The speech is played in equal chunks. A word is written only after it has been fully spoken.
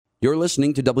You're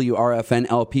listening to WRFN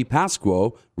LP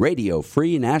Pasquo, Radio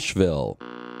Free Nashville.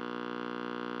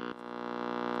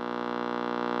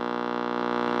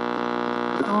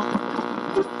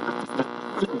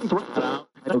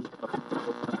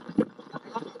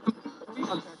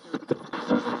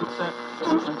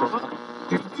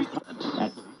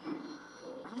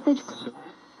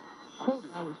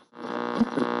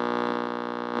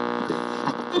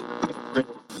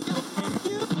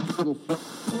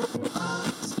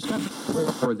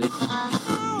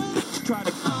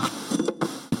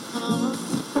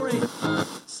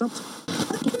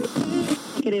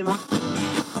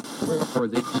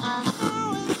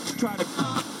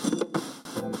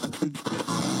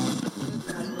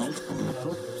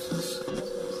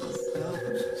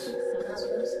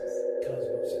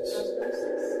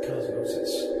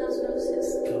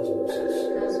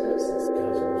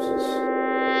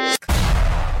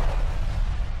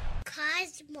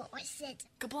 Cosmosis.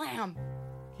 Kablam!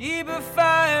 Keep a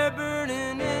fire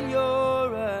burning in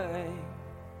your eye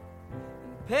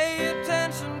and pay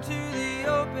attention to the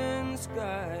open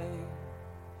sky.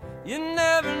 You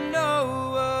never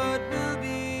know what will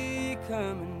be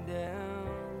coming down.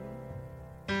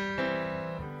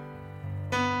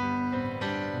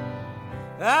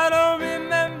 I don't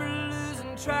remember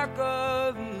losing track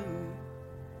of you.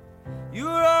 You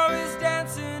were always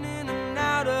dancing in and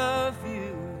out of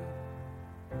view.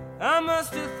 I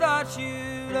must have thought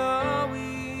you'd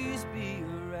always be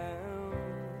around.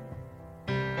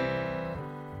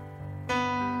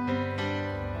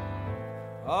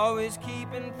 Always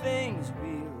keeping things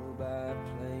real by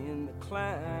playing the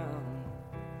clown.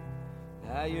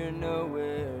 Now you're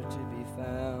nowhere to be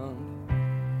found.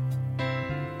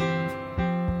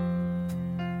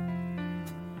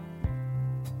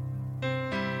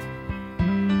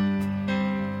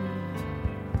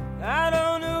 I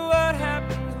don't know what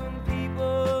happens when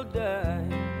people die.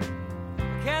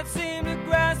 I can't seem to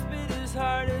grasp it as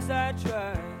hard as I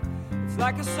try. It's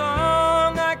like a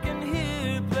song I can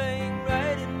hear playing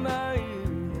right in my ear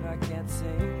that I can't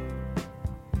sing.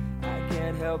 I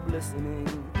can't help listening,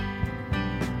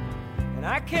 and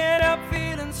I can't help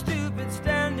feeling stupid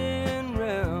standing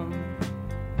round,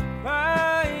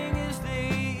 crying as they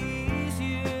ease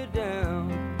you down.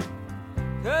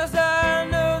 'Cause I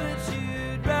know that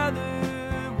you'd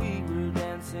rather we were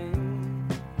dancing,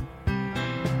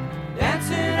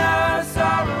 dancing our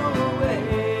sorrow away.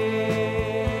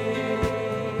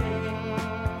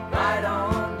 Right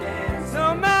on, dance.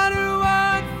 No matter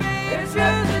what fate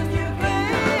chooses you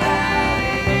play,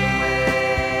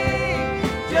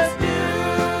 just do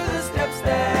the steps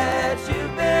that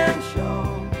you've been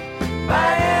shown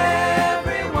by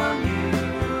everyone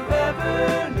you've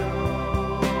ever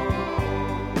known,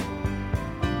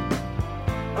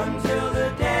 until the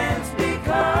dance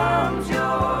becomes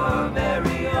your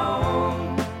very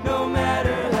own. No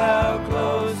matter how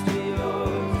close to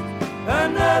yours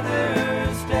another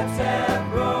steps have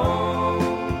grown,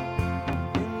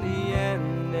 in the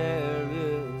end there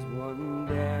is one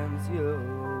dance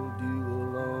you'll do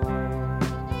alone.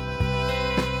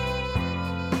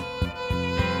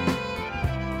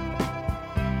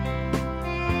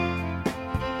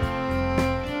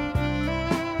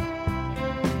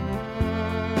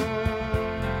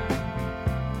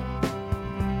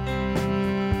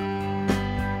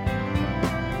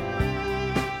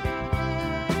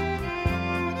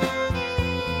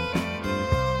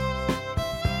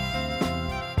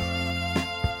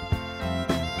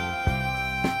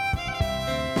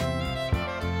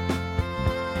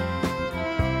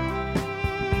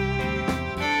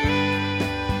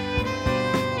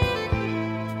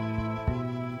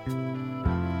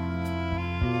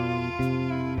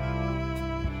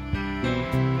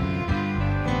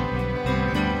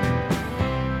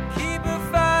 Keep a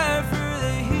fire for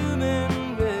the human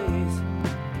race.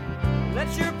 Let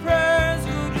your prayers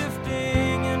go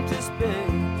drifting into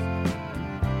space.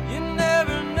 You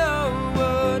never know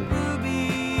what will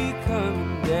be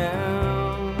coming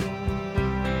down.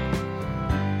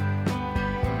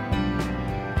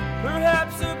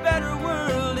 Perhaps a better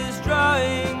world is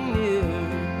drawing near.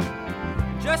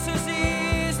 Just as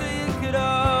easily it could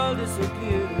all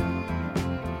disappear,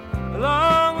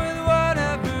 along with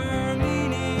whatever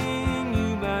meaning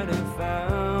you might have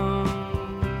found.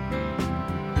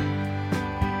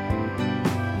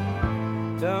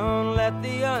 Don't let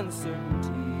the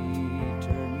uncertainty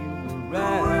turn you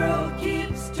around. The world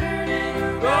keeps turning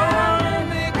around. Go on and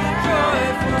make a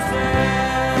joyful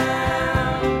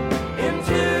sound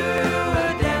into a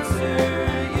dancer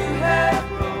you have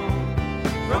grown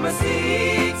from a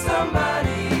seed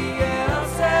somebody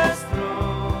else has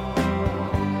thrown.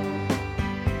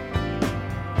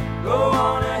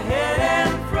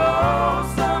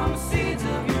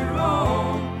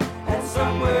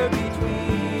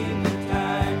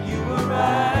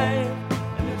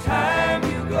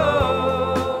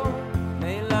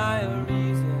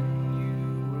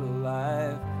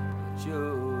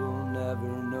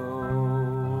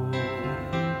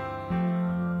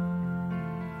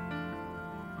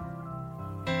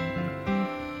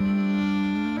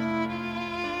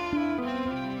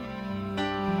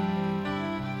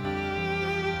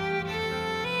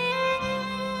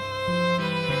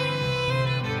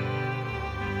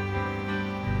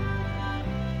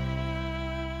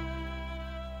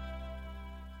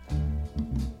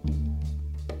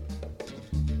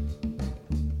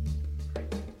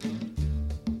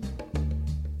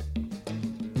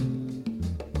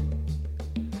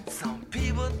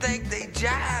 People think they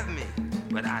jive me,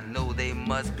 but I know they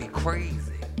must be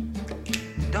crazy.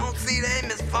 Don't see their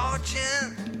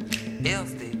misfortune,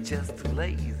 else they just too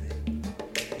lazy.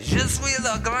 Je suis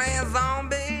le grand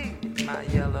zombie, my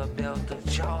yellow belt of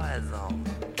choice on.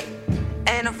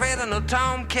 Ain't afraid of no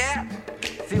tomcat,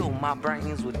 fill my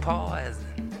brains with poison.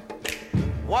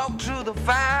 Walk through the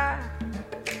fire,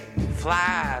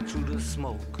 fly through the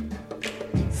smoke.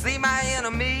 See my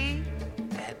enemy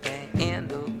at the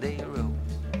end of their road.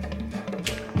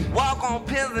 Walk on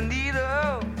pins and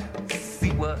needles,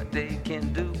 see what they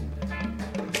can do.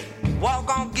 Walk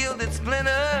on gilded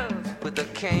splinters with the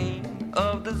king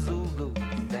of the Zulu.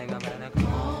 Dang, I'm at a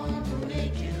call,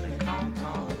 they kill it, come.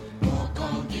 Walk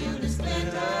on gilded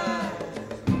splinters.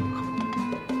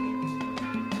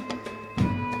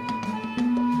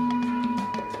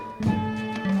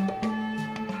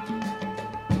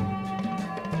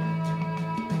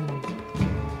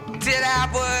 Did I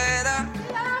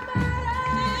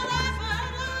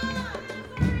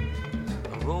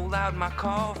roll out my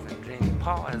coffin, drink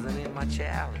poison in my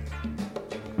chalice.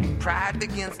 Pride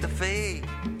begins to fade,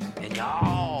 and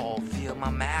y'all feel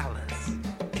my malice.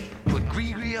 Put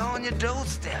Gree on your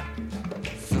doorstep,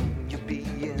 soon you'll be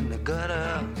in the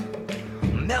gutter.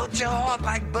 Melt your heart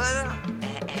like butter,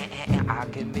 I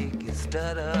can make it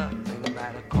stutter. Think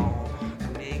about a call,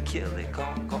 they kill it,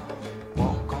 come.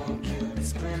 Walk on, kill the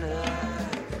splinter.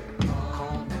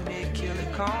 Come, they kill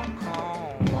it, come.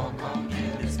 Walk on,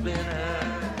 kill the splinter.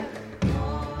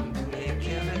 Come, they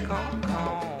kill it, come.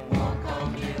 Walk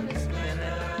on, kill the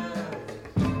splinter.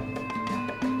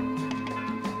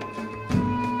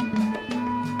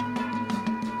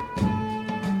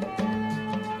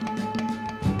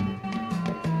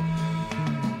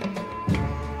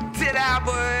 Did I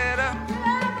butter?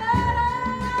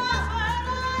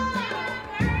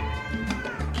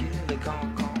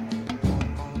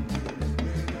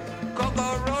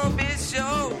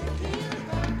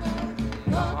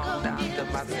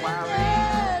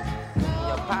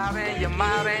 Your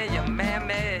mother, your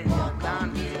mammy, your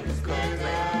auntie, your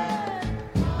cousin,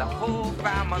 the whole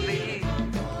family,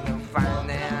 you'll find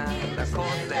them, the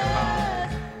Cosmosis,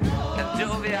 the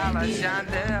jovial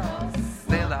Chandel,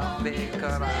 still a big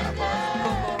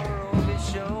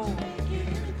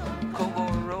Coco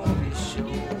Roby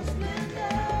Show,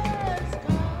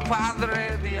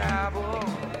 Padre Diablo,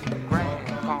 Grand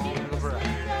Congress.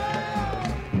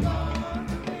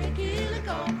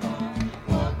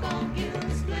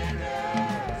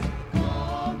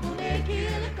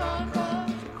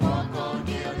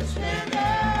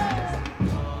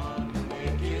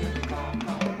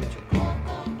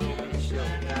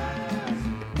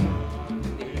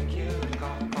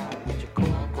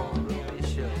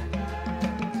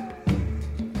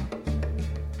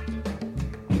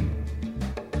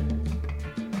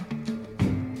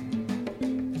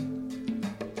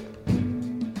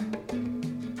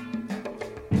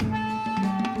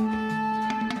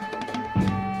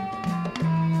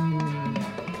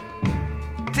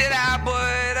 Did I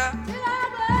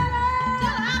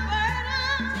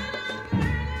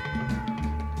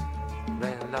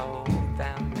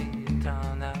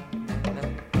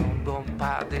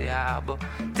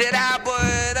butter? Did I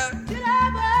butter?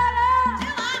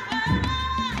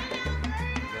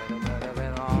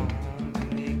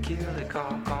 Kill the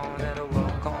con, that'll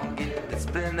walk on, get the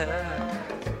spinner.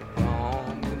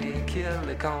 Kill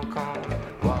the con,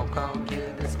 walk on,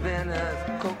 get the spinners.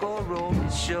 Coco Roby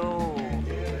Show.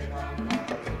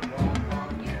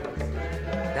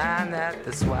 Down at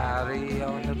the soiree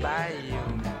on the bayou.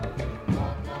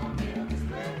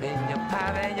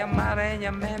 Your mare,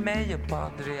 your meme, your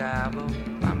padre diabo,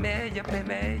 mame, your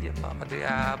peme, your padre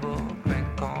diabo,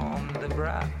 drink on the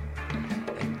bra,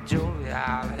 and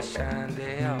jovial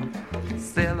chandelle,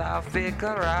 still I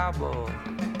figure rabo,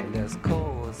 let's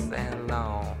coast and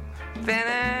long,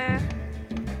 finish,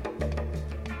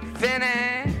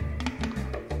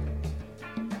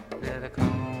 let it come.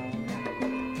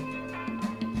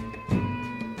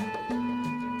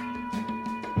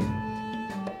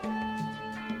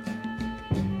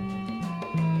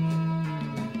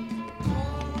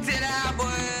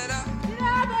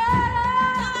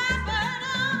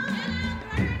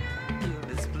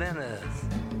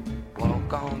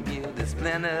 Walk on, give the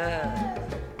splinters.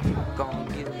 Walk on,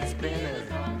 give the splinters.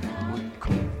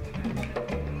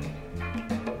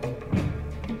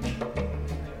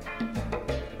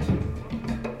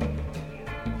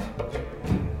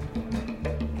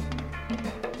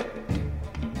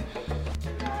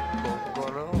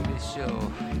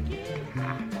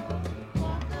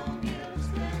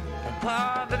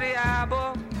 Padre Diabo.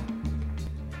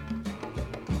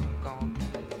 Walk on,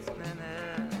 give the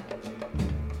splinters.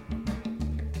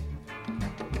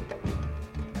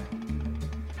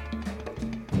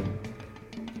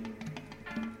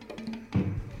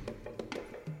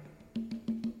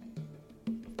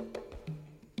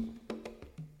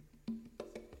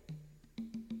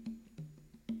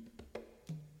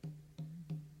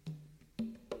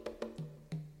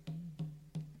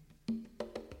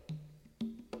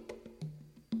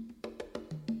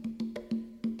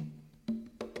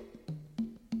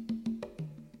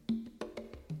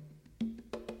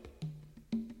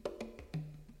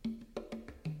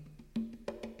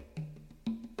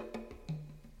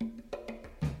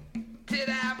 Till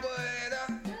I would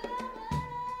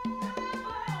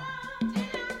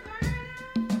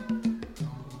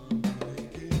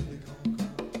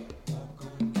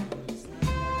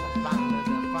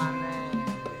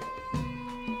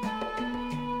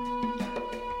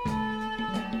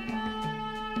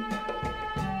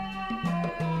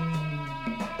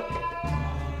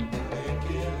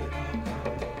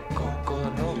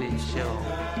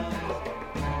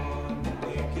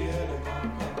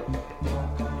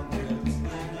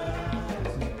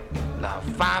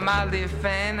family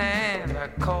fan la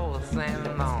cosa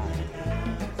en long.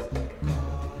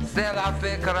 Se la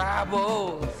fe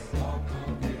crabos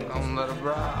on the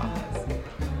brow.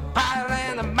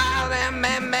 Piling the bottom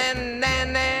and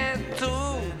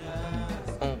too.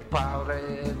 On power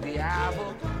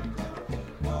diabo.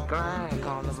 Crank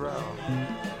on the brow.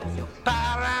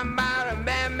 Piling bottom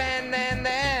and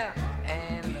there.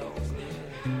 And no.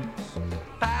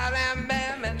 Piling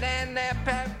and there.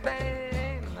 Pepe.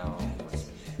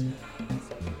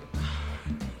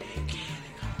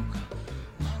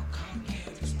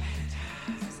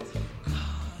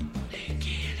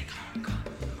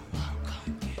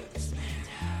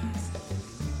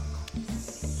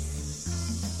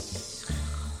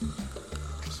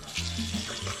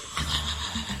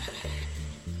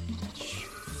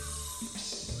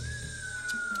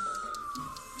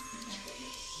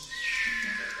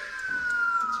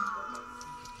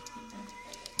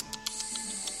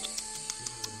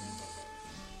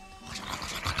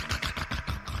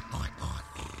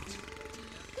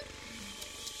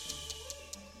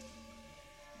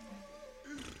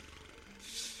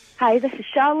 Hi, this is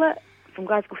Charlotte from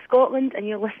Glasgow, Scotland, and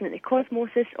you're listening to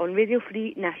Cosmosis on Radio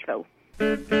Free Nashville.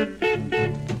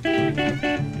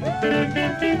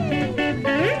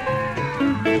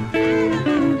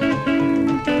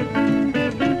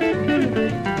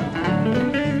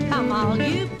 Come on,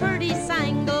 you pretty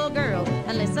single girl,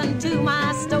 and listen to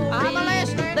my story. I'm a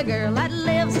listener. The girl that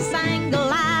lives a single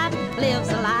life, lives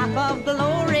a life of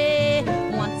glory.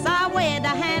 Once I wed a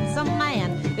handsome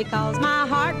man, because my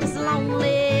heart was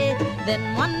lonely.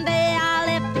 Then one day I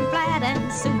left him flat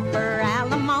and super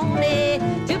alimony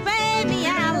to pay me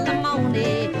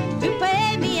alimony, to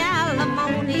pay me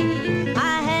alimony.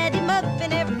 I had him up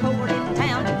in every court in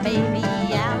town to pay me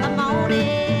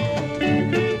alimony.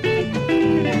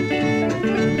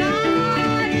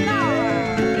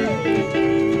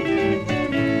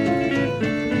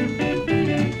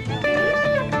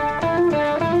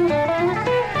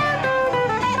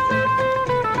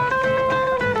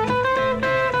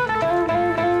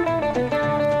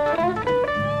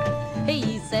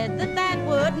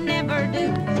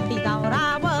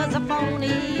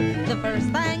 The first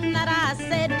thing that I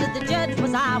said to the judge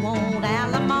was I want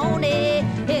alimony.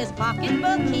 His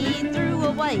pocketbook he threw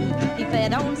away. He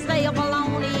fed on stale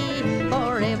bologna.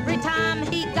 For every time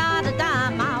he got a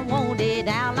dime, I wanted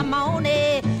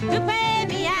alimony. To pay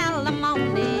me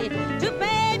alimony, to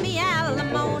pay me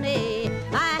alimony.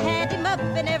 I had him up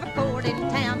in every court in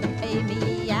town to pay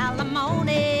me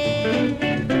alimony.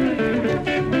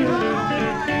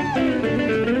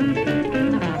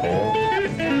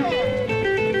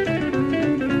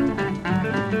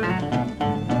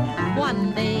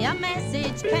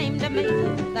 Came to me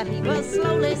that he was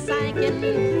slowly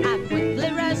sinking. I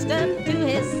quickly rushed up to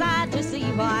his side to see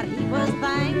what he was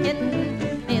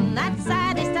thinking. In that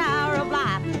saddest hour of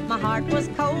life, my heart was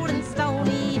cold and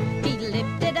stony. He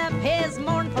lifted up his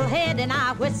mournful head and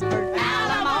I whispered,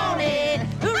 alimony,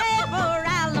 hooray for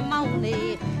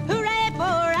alimony, hooray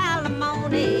for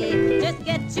alimony. Just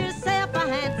get yourself a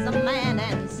handsome man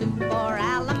and sue for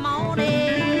alimony.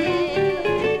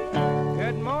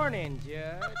 Good morning,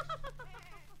 Judge.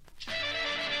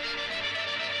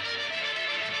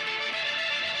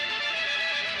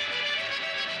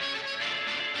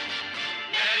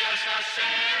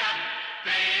 Sarah,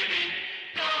 baby,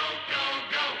 go, go,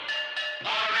 go.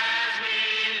 Or as we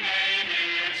maybe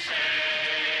say,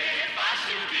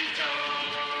 Pasubito.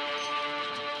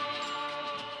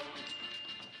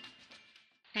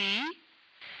 C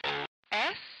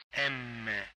S M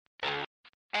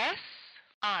S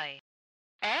I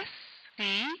S C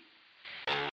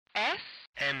S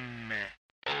M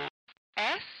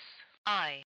S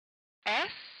I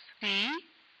S C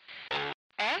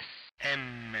S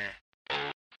M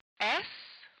S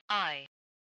I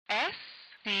S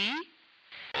C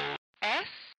S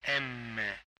M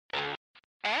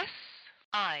S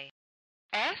I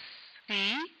S C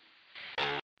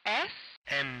S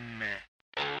M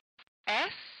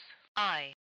S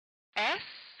I S.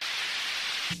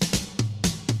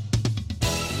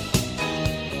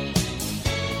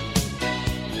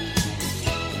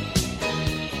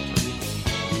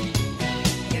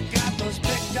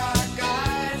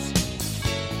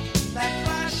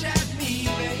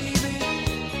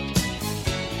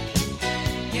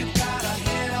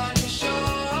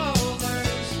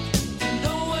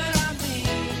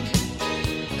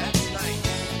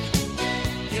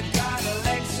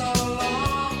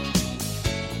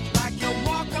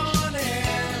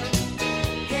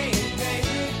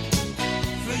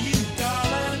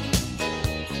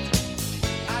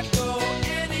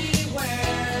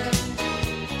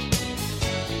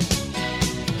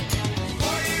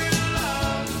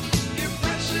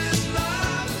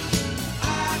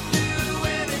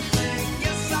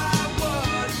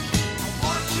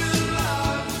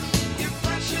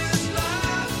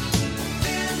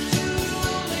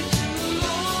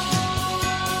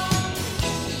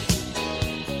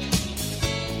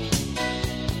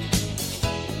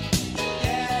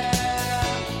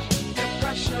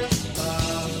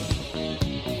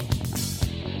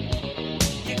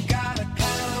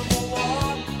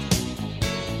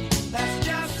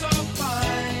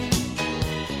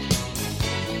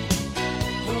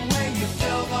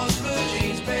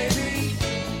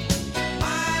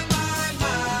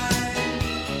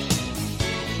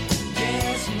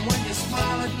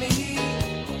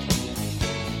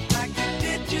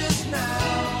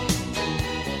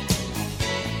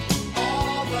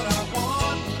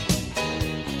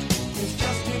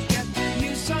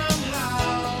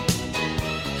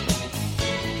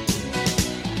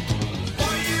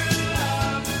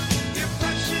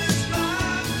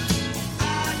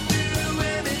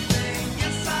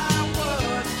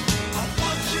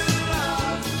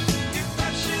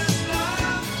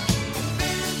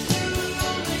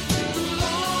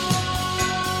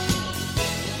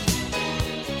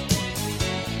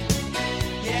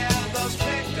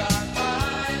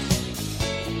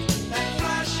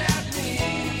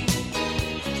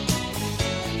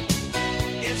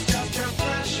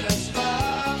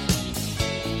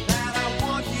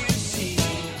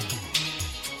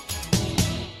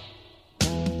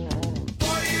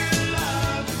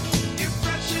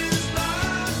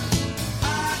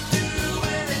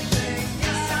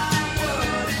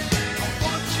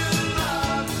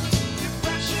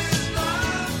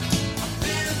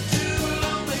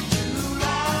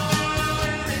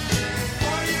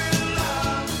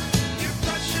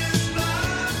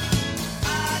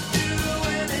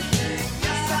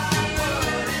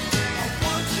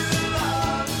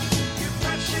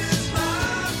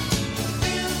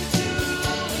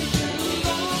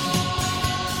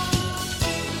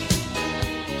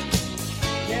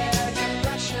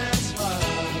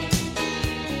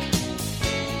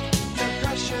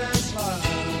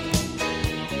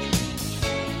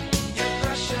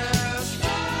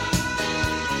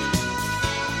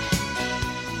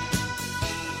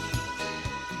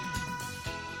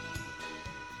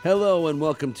 Hello and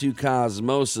welcome to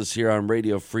Cosmosis here on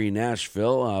Radio Free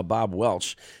Nashville. Bob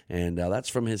Welch, and that's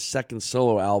from his second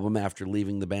solo album after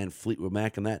leaving the band Fleetwood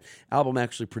Mac. And that album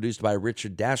actually produced by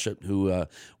Richard Dashut, who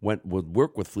would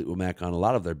work with Fleetwood Mac on a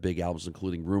lot of their big albums,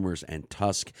 including Rumors and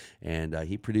Tusk. And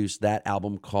he produced that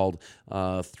album called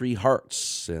Three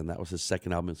Hearts, and that was his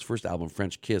second album. His first album,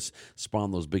 French Kiss,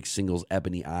 spawned those big singles,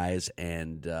 Ebony Eyes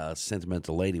and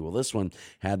Sentimental Lady. Well, this one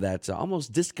had that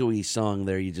almost disco-y song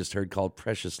there you just heard called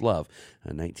Precious Love,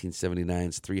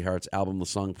 1979's Three Hearts album, the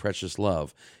song Precious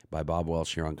Love by Bob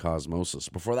Welch here on Cosmosis.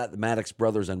 Before that, the Maddox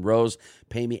Brothers and Rose,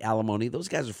 Pay Me Alimony. Those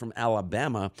guys are from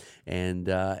Alabama and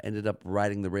ended up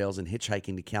riding the rails and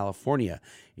hitchhiking to California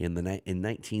in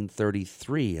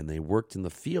 1933, and they worked in the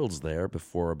fields there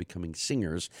before becoming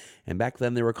singers. And back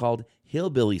then they were called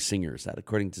hillbilly singers. That,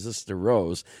 according to Sister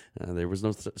Rose, there was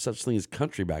no such thing as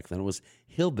country back then. It was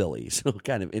hillbilly, so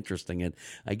kind of interesting. And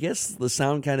I guess the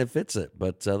sound kind of fits it.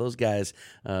 But those guys,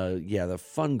 the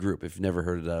fun group. If you've never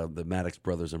heard of the Maddox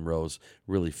Brothers and Rose,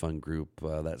 really fun group.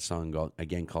 That song,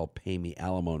 again, called Pay Me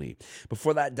Alimony.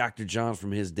 Before that, Dr. John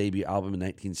from his debut album in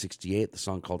 1968, the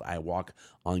song called I Walk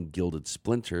on Gilded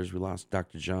Splinters. We lost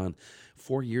Dr. John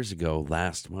 4 years ago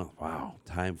last month. Wow,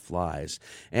 time flies.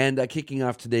 And kicking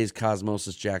off today's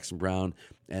Cosmosis, Jackson Browne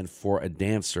and For a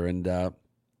Dancer. And a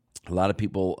lot of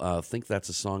people think that's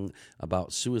a song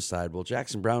about suicide. Well,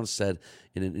 Jackson Browne said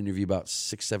in an interview about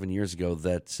 6-7 years ago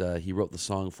that he wrote the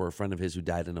song for a friend of his who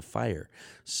died in a fire.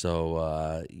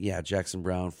 So, Jackson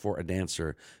Browne, For a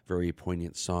Dancer, very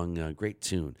poignant song, great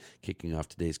tune. Kicking off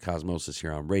today's Cosmosis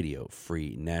here on Radio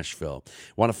Free Nashville.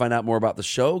 Want to find out more about the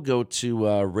show? Go to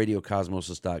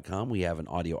radiocosmosis.com. We have an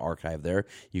audio archive there.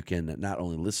 You can not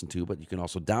only listen to, but you can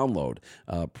also download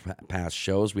past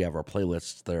shows. We have our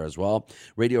playlists there as well.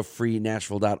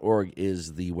 RadioFreeNashville.org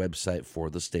is the website for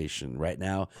the station. Right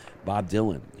now, Bob Dylan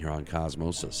here on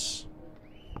Cosmosis.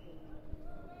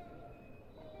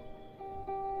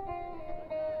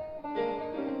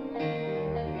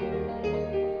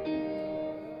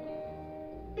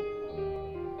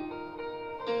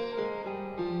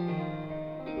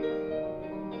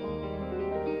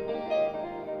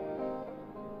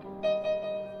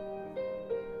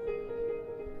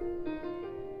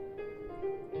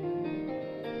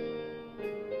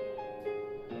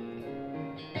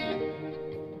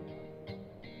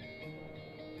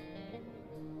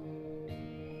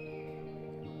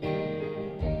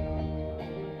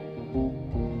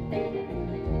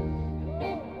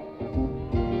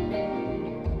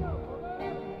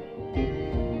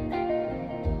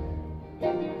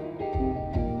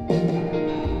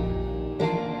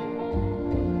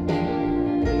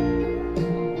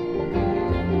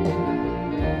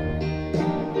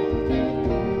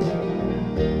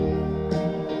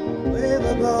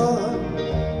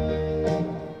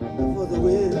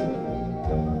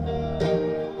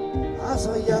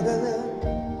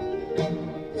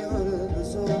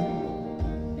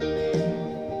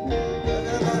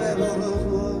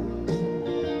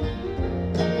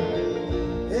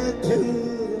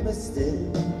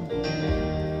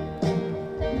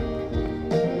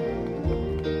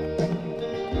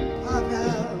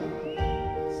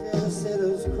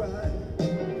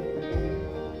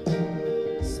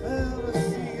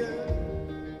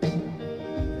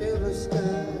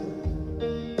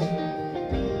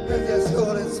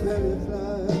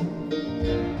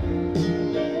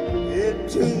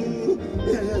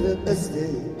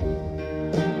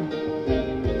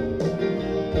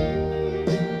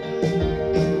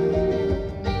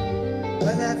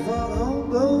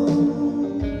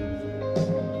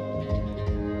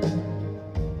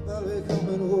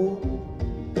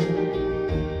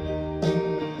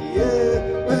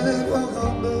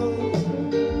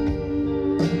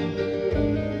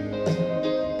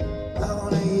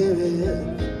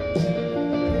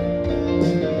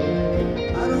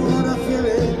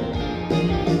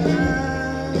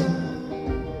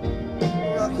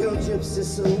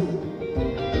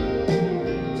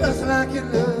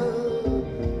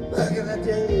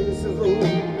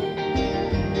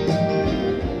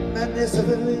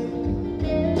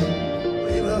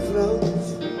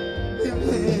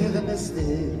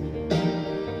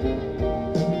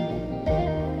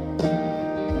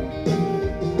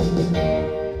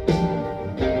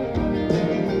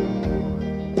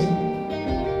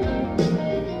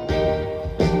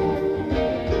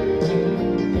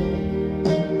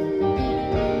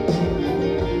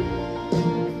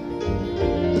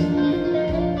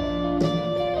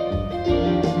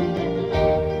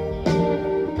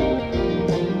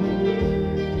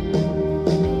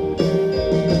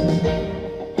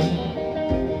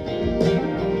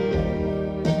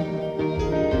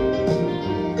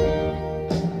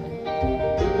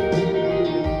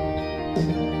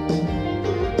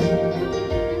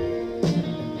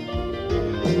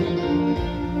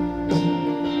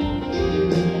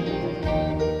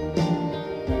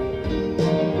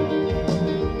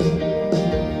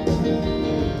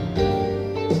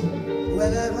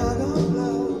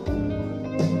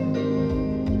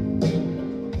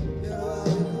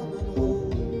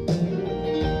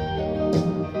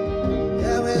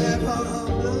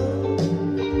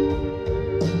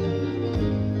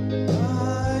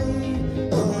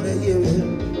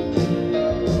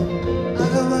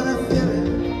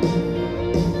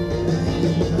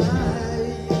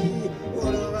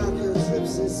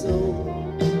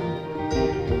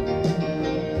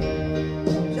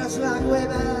 just like way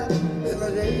back in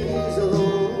the days of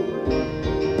old.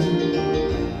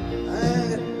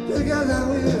 And together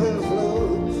we will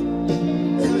float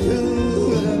into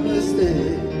the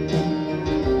mystic.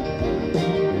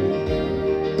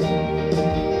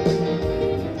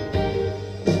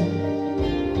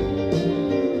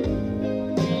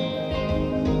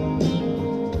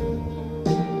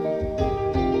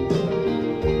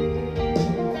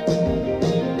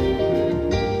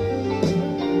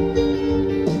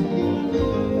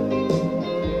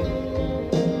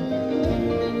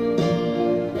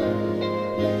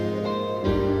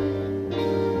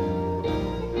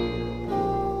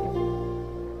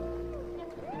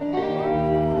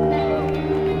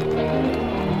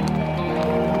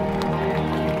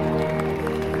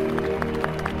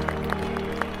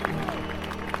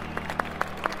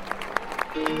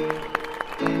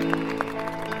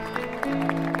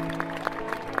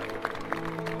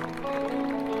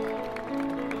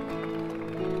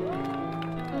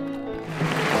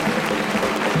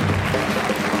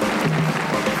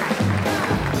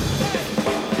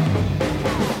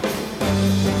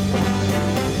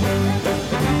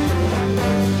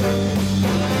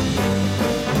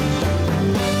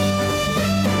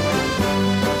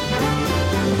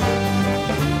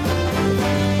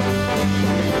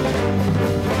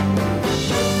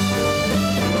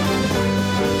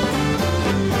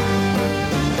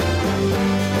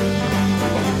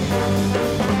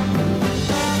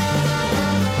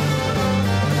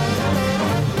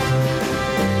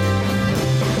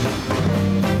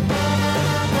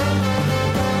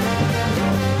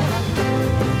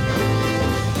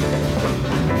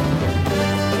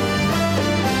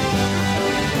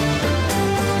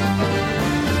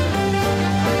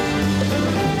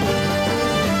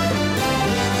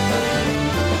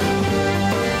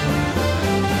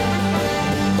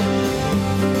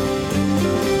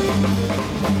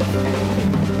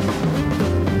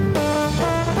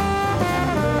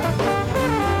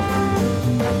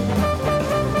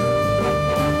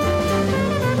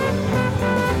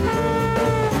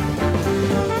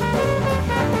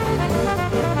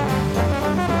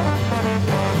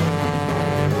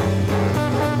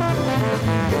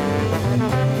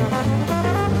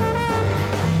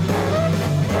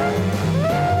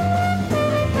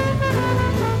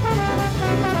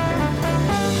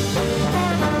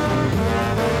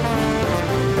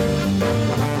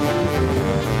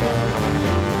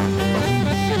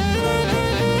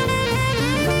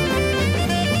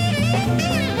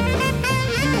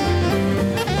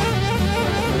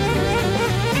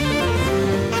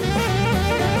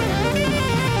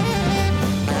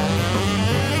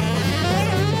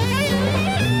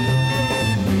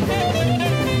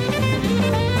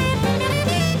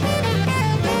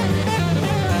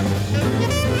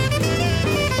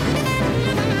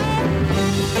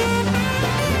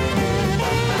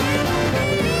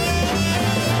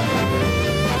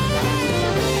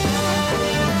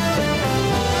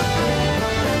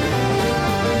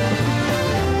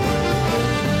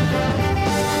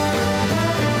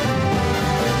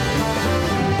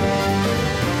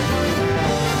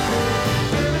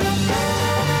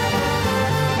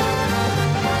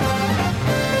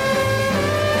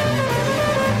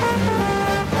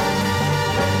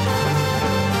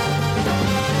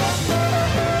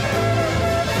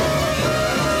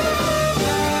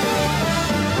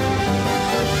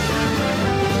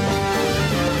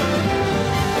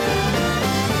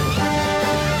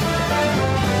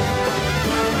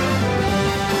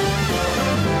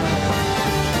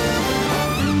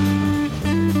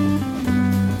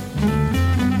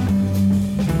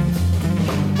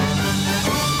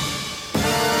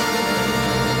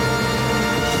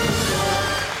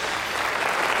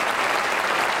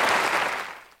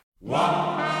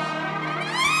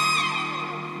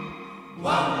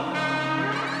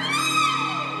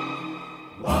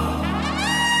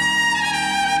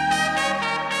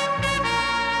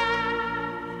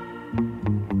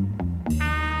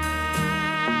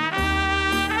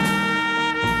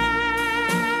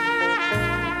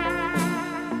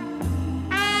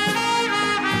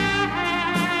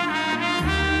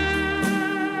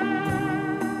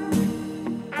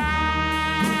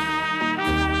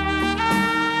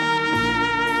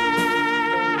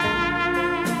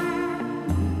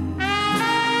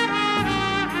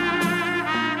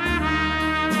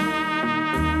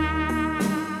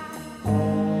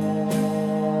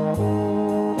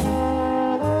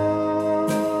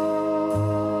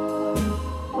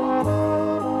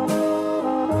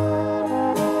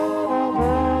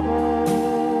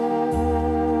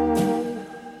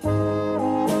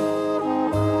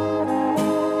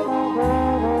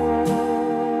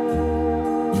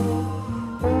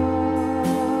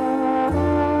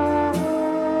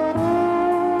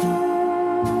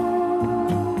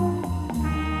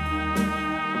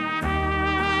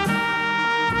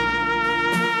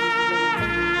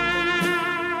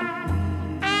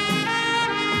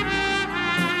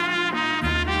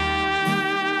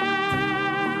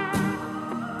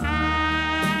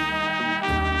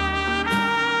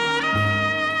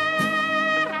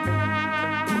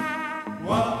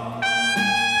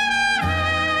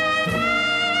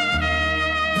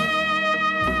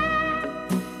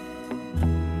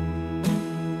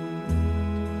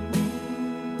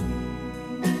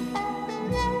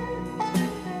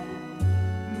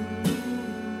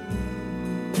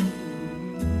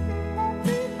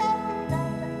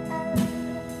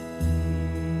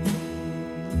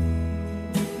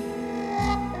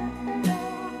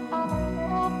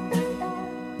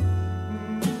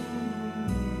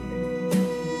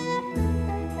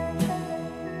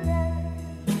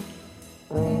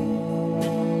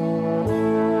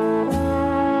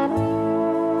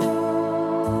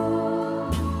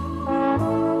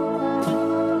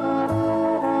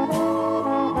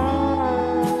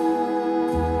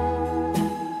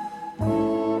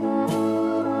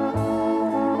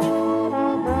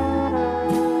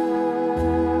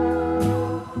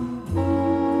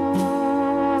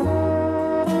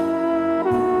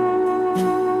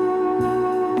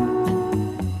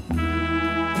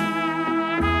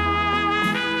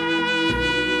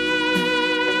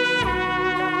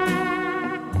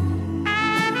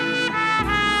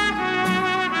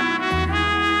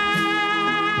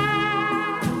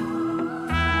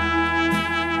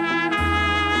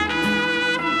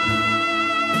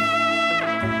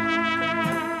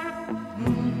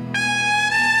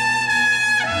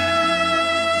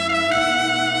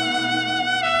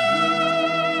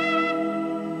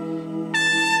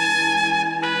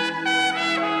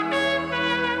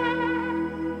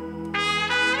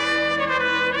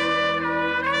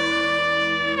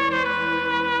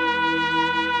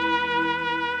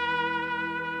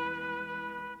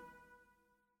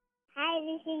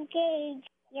 is engaged.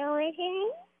 You're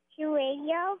listening to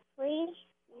Radio Free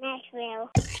Nashville.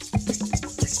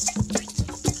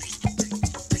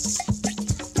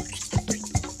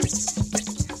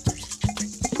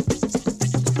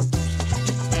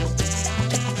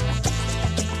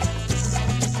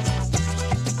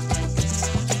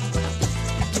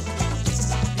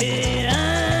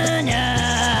 Piranha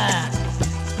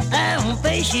é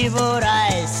peixe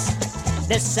voraz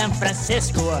de São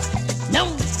Francisco. Não,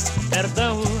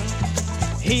 perdão.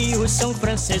 Rio São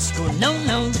Francisco. Não,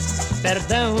 não,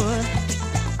 perdão.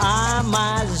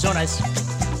 Amazonas,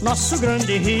 nosso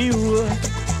grande rio.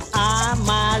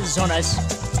 Amazonas.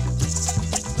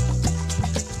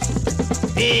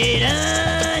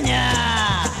 Piranha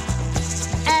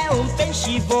é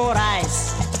peixe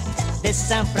voraz de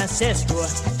São Francisco.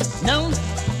 Não,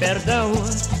 perdão.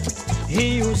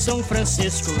 Rio São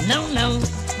Francisco. Não, não,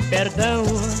 perdão.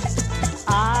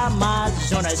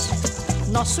 Amazonas,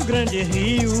 nosso grande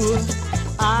rio.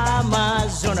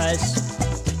 Amazonas.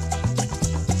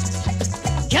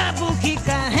 Diabo que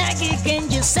carregue quem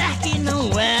disser que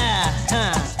não é.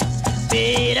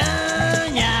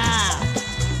 Piranha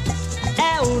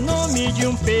é o nome de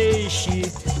peixe,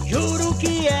 juro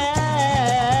que é.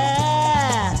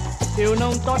 Eu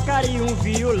não tocaria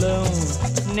violão,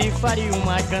 nem faria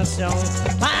uma canção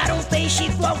para peixe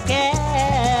qualquer.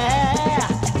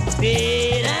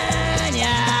 Piranha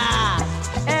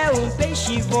é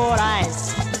peixe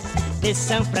voraz de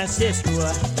São Francisco.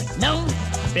 Não,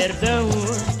 perdão.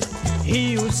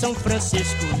 Rio São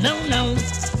Francisco. Não, não,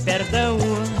 perdão.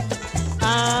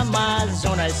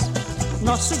 Amazonas,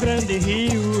 nosso grande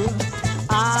rio.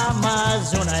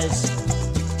 Amazonas.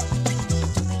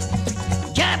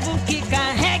 Diabo que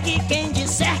carregue quem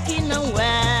disser que não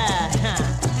é.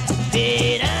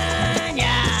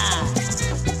 Piranha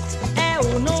é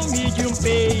o nome de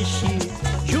peixe,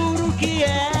 juro que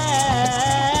é.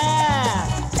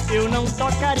 Eu não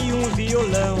tocaria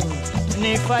violão,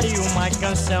 nem faria uma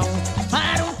canção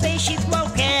para peixe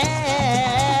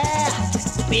qualquer.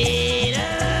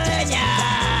 Piranha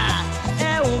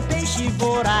é peixe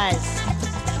voraz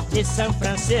de São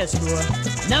Francisco.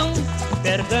 Não,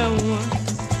 perdão.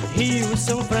 Rio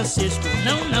São Francisco.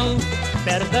 Não, não,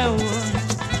 perdão.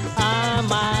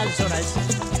 Amazonas,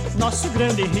 nosso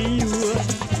grande rio.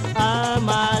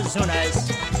 Amazonas.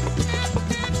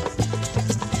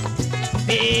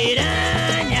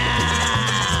 Piranha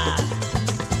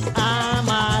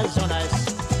Amazonas.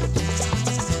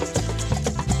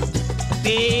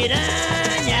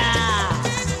 Piranha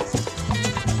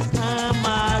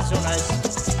Amazonas.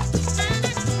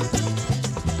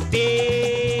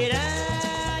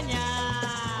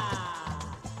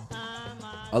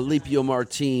 Alipio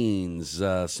Martins,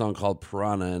 a song called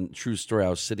Piranha. And true story, I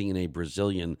was sitting in a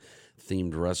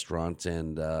Brazilian-themed restaurant,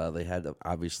 and they had,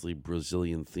 obviously,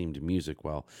 Brazilian-themed music.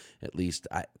 Well, at least,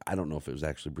 I don't know if it was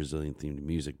actually Brazilian-themed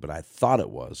music, but I thought it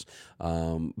was.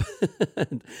 And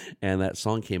that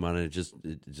song came on, and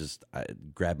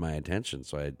it grabbed my attention,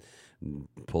 so I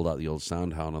pulled out the old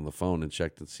sound hound on the phone and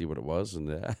checked and see what it was. And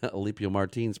Alipio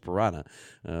Martins, Piranha,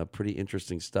 pretty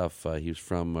interesting stuff. He was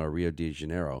from Rio de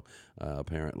Janeiro,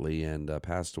 apparently, and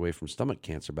passed away from stomach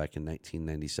cancer back in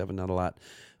 1997. Not a lot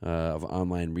of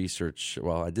online research.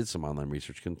 Well, I did some online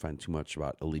research. Couldn't find too much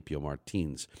about Alipio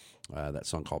Martins. That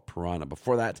song called Piranha.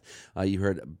 Before that, you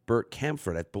heard Bert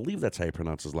Kaempfert. I believe that's how you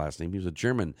pronounce his last name. He was a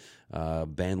German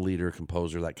band leader,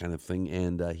 composer, that kind of thing.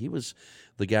 And he was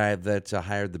the guy that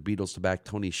hired the Beatles to back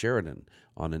Tony Sheridan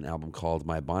on an album called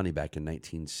My Bonnie back in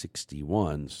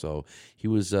 1961. So he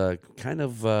was kind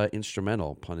of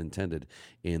instrumental, pun intended,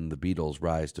 in the Beatles'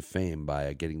 rise to fame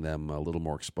by getting them a little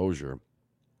more exposure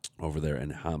over there in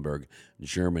Hamburg,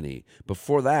 Germany.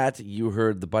 Before that, you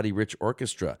heard the Buddy Rich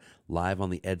Orchestra live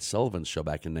on the Ed Sullivan Show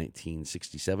back in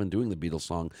 1967 doing the Beatles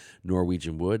song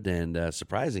Norwegian Wood, and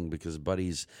surprising because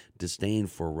Buddy's disdain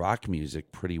for rock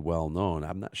music pretty well known.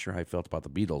 I'm not sure how I felt about the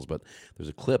Beatles, but there's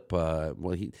a clip,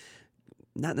 he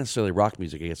not necessarily rock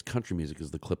music, I guess country music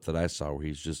is the clip that I saw where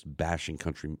he's just bashing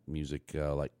country music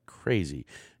like crazy.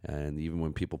 And even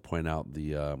when people point out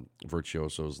the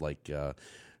virtuosos like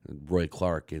Roy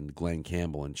Clark and Glenn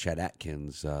Campbell and Chet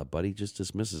Atkins, Buddy just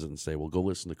dismisses it and say, well, go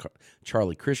listen to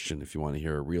Charlie Christian if you want to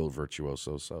hear a real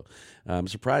virtuoso. So I'm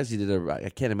surprised he did I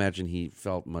can't imagine he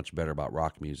felt much better about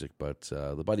rock music, but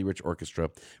the Buddy Rich Orchestra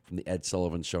from the Ed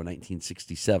Sullivan Show,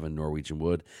 1967, Norwegian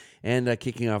Wood. And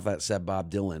kicking off that set,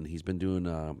 Bob Dylan. He's been doing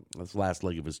this last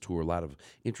leg of his tour, a lot of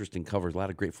interesting covers, a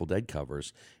lot of Grateful Dead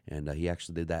covers, and he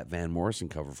actually did that Van Morrison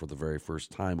cover for the very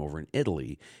first time over in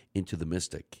Italy, Into the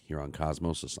Mystic, here on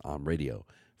Cosmosis on Radio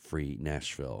Free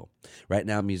Nashville. Right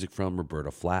now, music from Roberta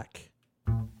Flack.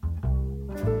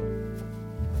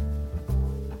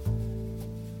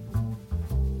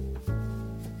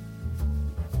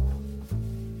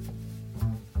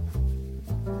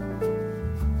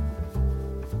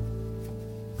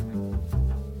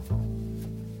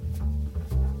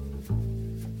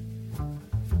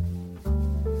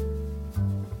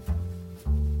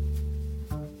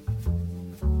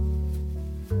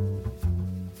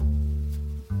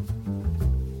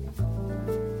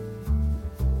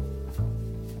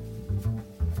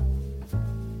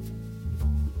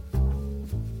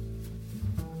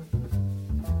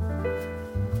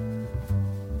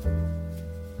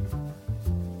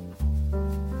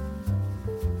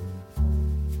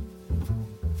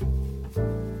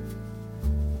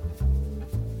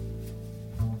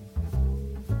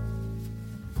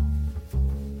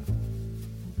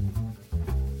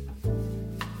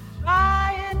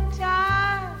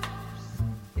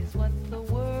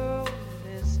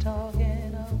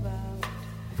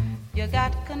 You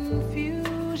got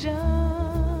confusion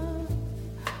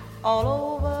all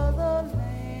over the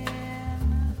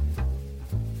land.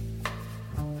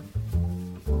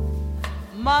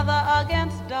 Mother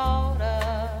against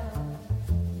daughter,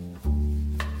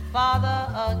 father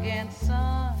against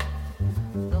son.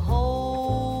 The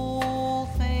whole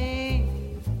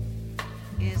thing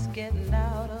is getting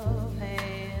out of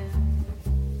hand.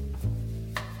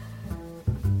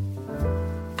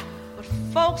 But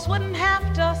folks wouldn't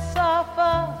have to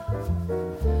suffer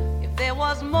if there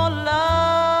was more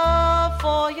love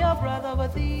for your brother.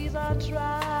 But these are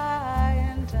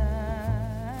trying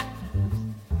times.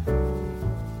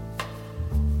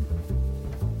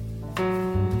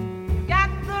 Got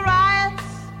the riots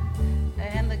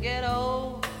and the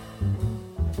ghetto,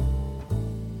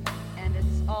 and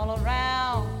it's all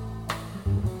around.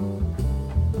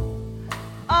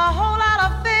 A whole lot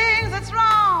of things that's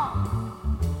wrong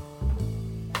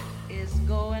is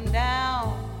going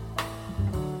down.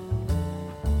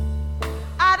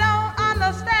 I don't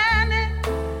understand it.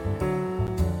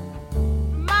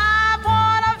 My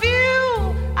point of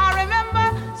view, I remember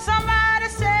somebody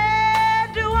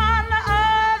said do unto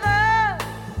others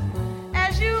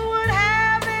as you would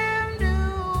have them do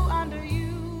unto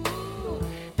you,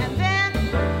 and then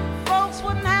folks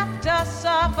wouldn't have to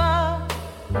suffer.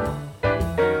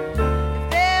 If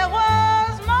there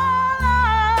was more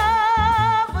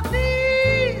love, but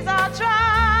these are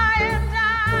trying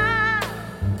times.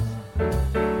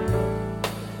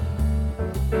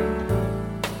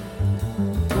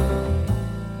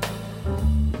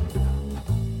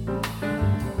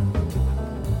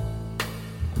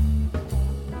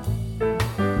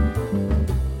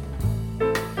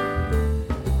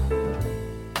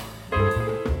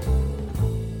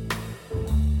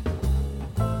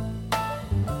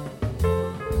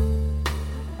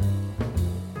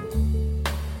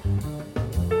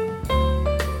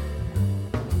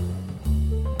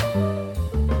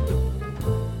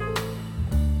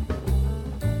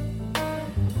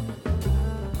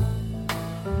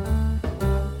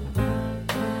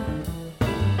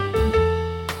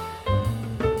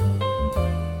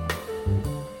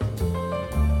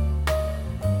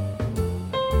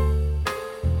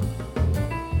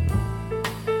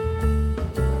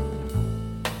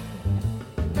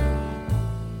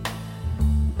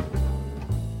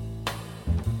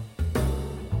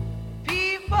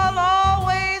 People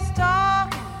always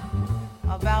talking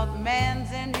about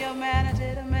man's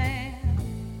inhumanity to man.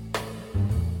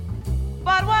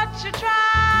 But what you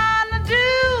trying to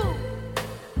do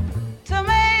to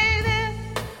make this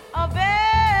a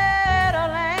better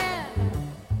land?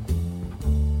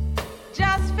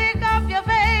 Just pick up your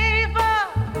paper,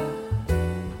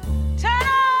 turn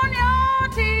on your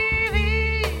TV.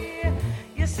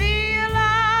 You see a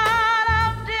lot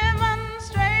of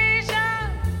demonstration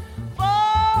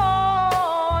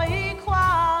for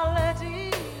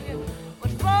equality.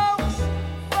 But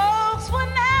folks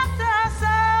wouldn't have to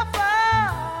suffer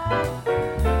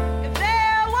if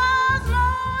there was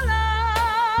more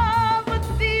love. But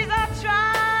these are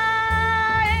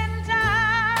trying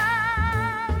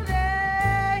times,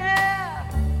 yeah.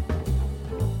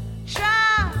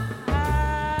 Trying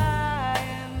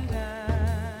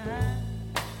times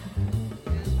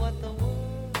is what the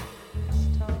world is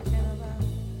talking about.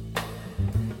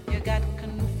 You got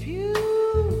confusion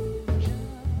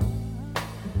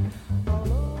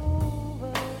all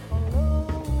over the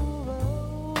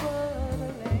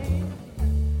land.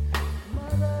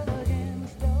 Mother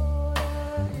against daughter,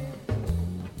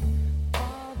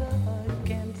 father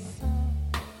against son.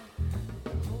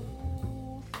 The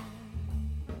whole thing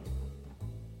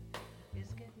is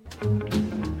getting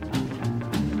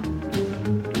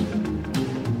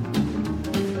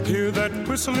Hear that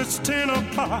whistle, it's 10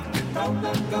 o'clock. Don't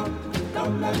let go,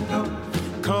 don't let go.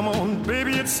 Come on,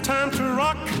 baby, it's time to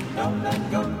rock. Don't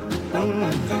let go, don't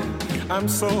let go. I'm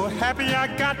so happy I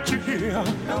got you here.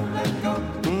 Don't let go,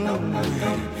 don't let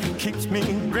go. Keeps me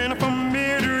grinning from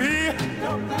ear to ear.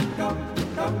 Don't let go,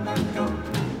 don't let go.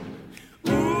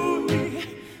 Ooh,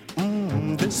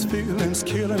 this feeling's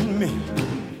killing me.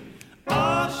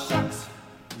 Oh, shucks.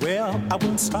 Well, I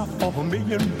wouldn't stop for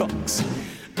 $1,000,000.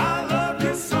 I love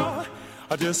you so.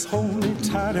 Just hold me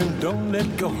tight and don't let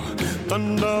go.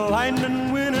 Thunder,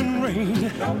 lightning, wind, and rain.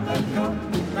 Don't let go,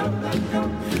 don't let go.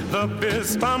 The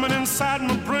beat's bombing inside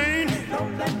my brain.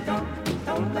 Don't let go,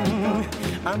 don't let go.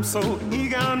 I'm so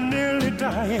eager, I'm nearly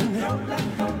dying. Don't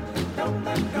let go, don't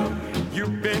let go.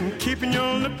 You've been keeping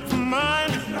your lip from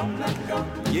mine. Don't let go,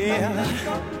 yeah.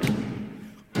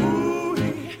 Ooh,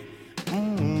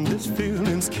 this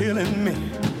feeling's killing me.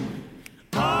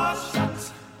 Oh,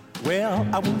 shucks. Well,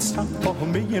 I won't stop for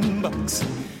 $1,000,000.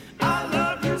 I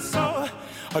love you so.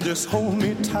 Just hold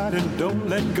me tight and don't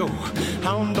let go.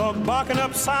 Hound dog barking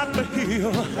upside the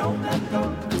hill. Don't let go,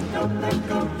 don't let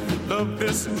go. Love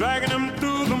this dragging him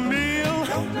through the mill.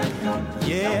 Don't let go.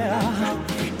 Yeah,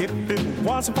 if it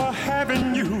wasn't for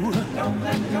having you, don't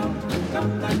let go,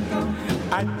 don't let go.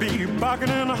 I'd be barking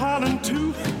and hollering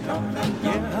too. Don't let go,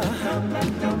 yeah. Don't let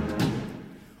go.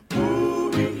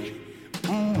 Ooh-wee,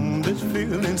 this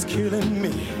feeling's killing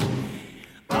me.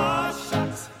 Oh,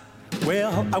 shucks.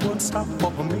 Well, I won't stop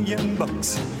for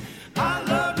 $1,000,000. I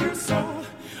love you so.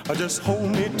 Just hold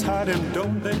me tight and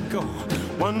don't let go.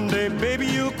 One day, baby,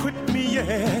 you'll quit me,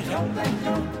 yeah. Don't let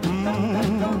go.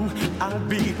 I'll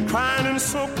be crying and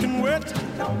soaking wet.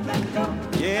 Don't let go.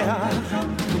 Yeah.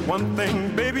 One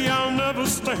thing, baby, I'll never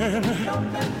stand.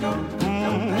 Don't let go.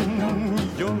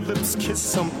 Your lips kiss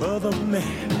some other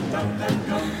man. Don't let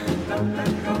go. Don't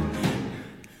let go.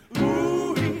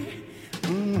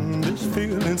 This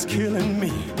feeling's killing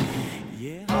me.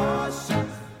 Yeah. Oh,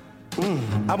 shucks.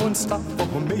 I wouldn't stop for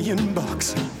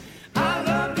 $1,000,000. I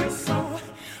love you so.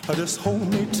 Just hold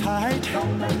me tight.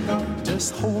 Don't let go.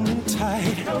 Just hold me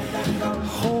tight. Don't let go.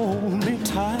 Hold me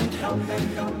tight. Don't let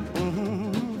go.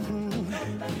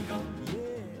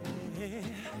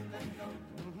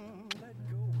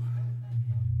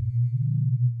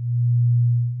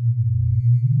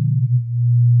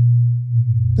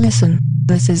 Listen,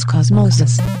 this is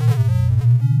Cosmosis.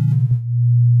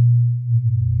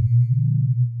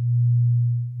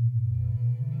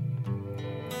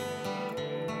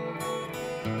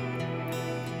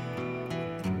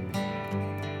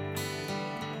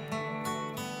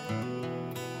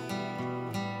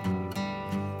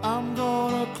 I'm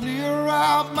gonna clear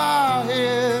out my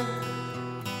head.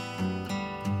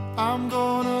 I'm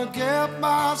gonna get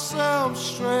myself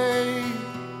straight.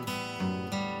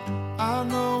 I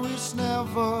know it's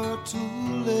never too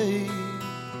late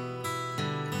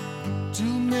to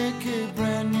make a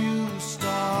brand new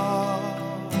start.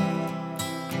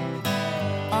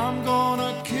 I'm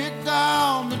gonna kick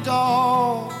down the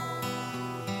door.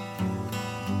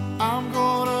 I'm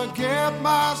gonna get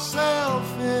myself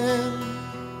in.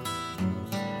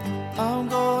 I'm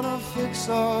gonna fix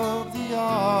up the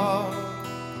yard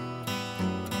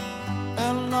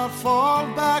and not fall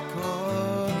back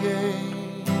again.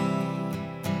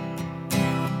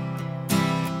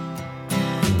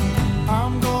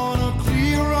 I'm gonna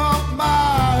clear up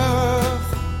my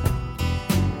earth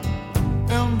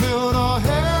and build a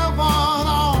heaven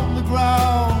on the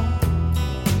ground,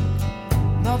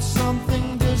 not something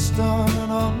distant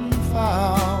and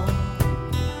unfound,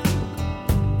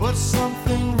 but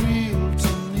something real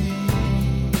to me,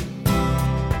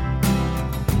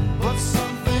 but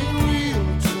something real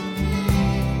to me.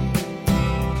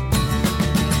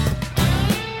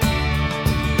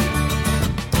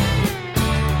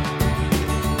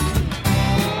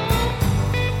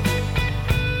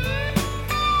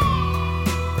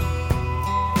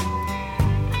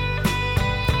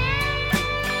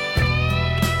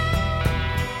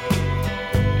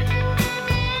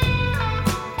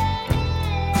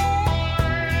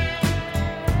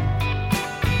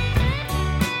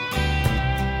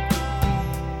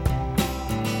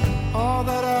 All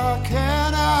that I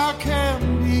can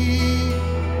be.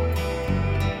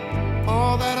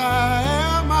 All that I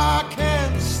am, I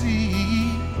can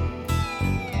see.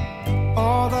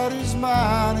 All that is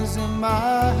mine is in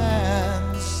my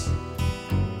hands.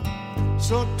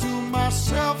 So to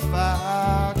myself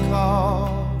I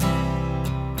call.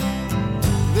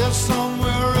 There's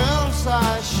somewhere else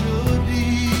I should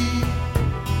be.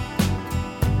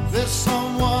 There's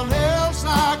someone else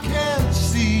I can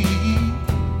see.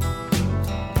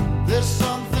 There's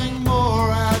something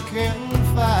more I can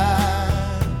find.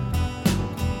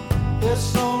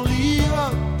 It's only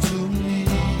up to me.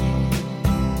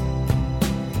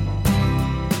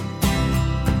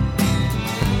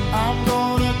 I'm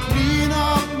gonna clean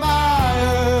up my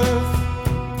earth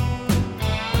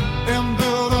and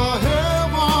build a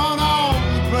heaven on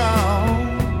the ground,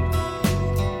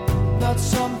 not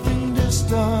something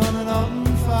distant and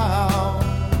unfound,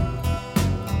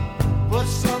 but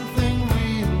something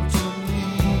real to me,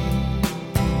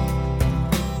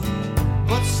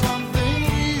 but something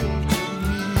real to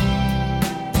me.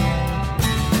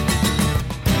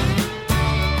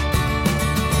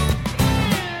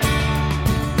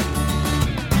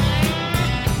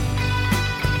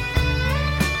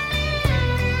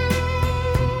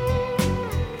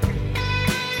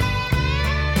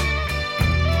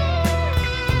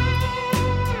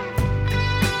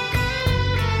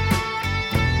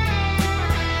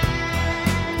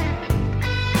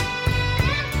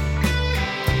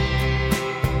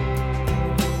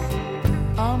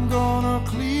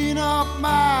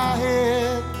 my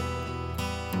head.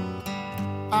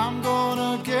 I'm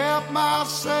gonna get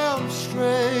myself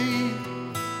straight.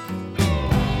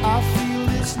 I feel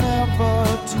it's never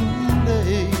too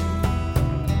late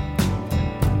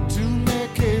to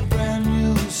make a brand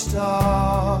new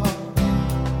start.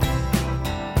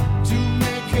 To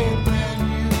make a brand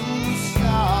new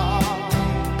start.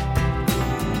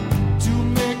 To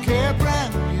make a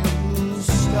brand new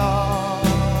start.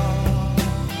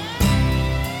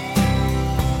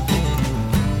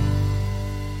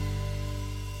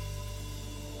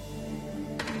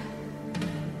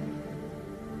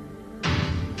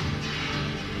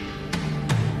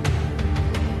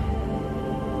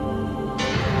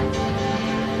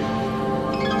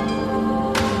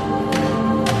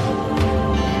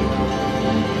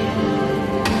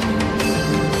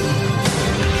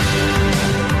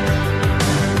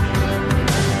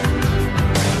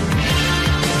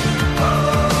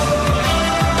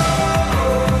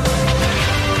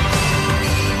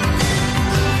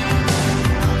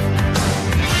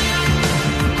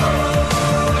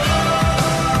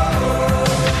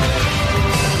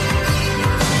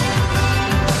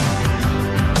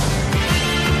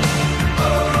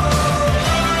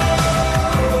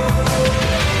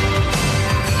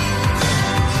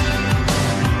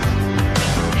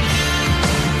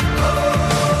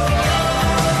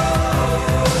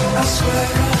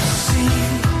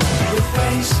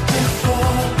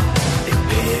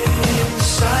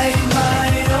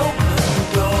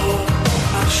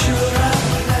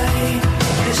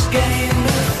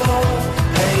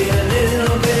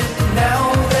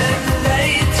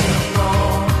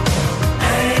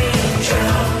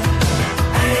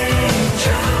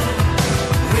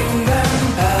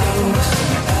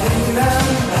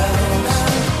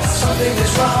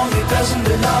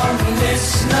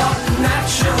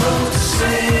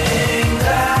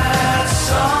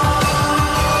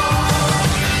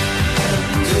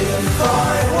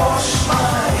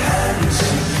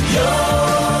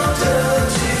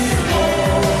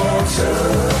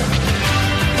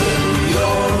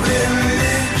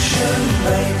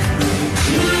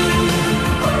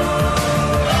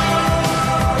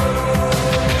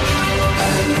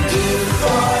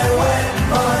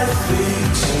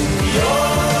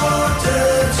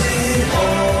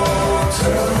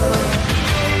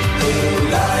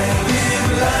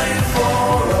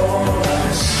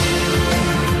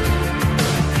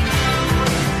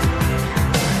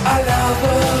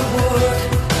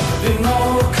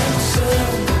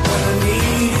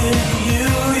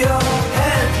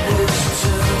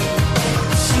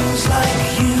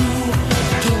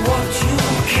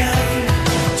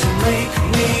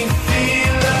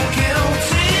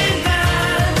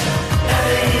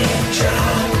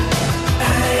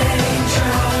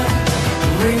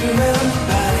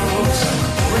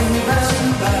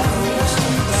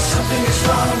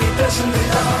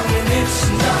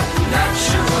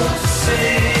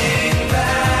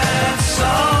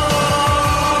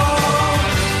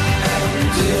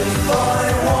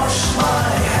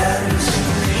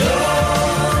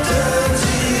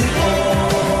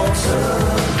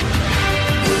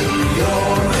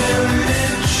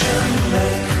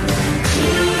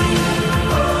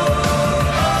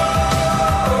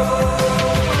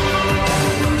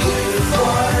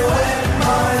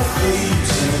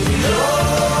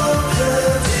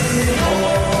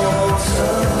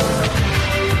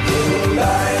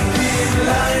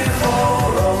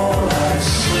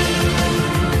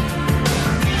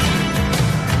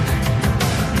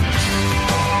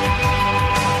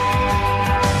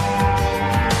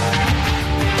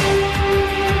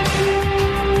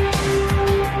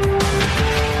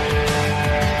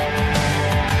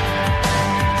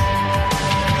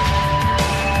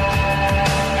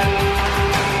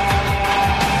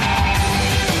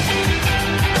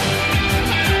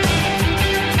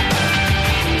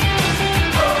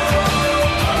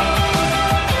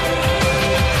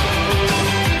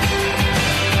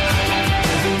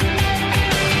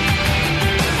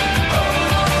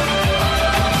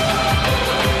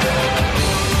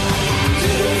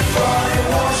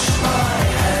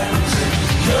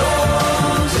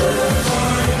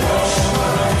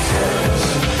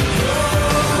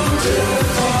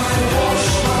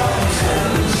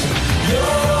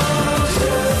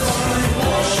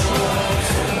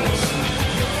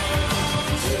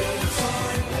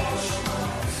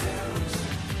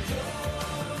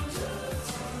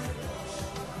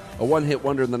 A one-hit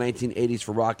wonder in the 1980s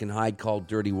for Rockin' High called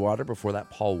Dirty Water. Before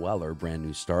that, Paul Weller, Brand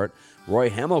New Start.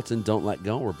 Roy Hamilton, Don't Let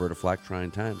Go. Roberta Flack,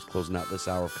 Trying Times. Closing out this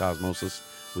hour of Cosmosis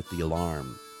with The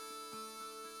Alarm.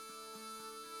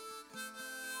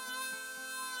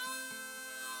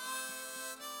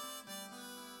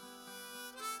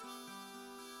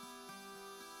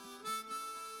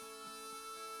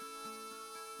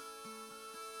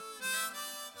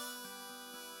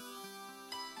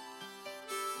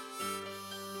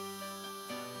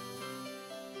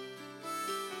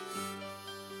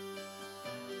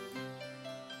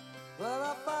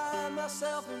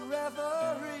 myself in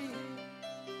reverie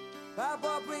about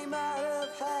what we might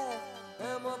have had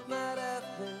and what might have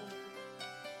been.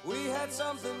 We had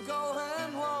something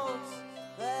going once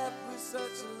that was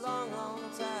such a long, long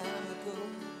time ago.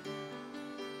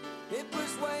 It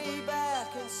was way back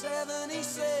in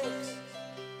 '76,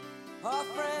 our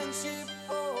friendship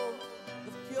full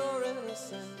of pure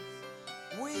innocence.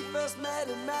 We first met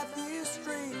in Matthew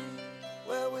Street,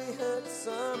 where we heard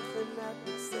something that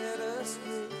would set us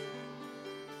free.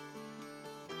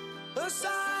 A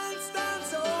sign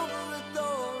stands over a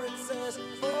door, it says,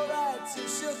 "For rights who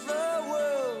shook the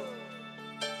world."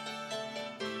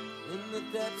 In the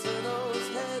depths of those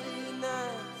heady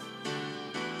nights,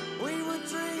 we would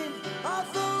dream of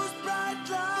those bright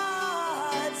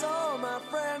lights. Oh, my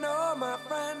friend, oh, my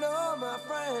friend, oh, my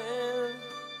friend.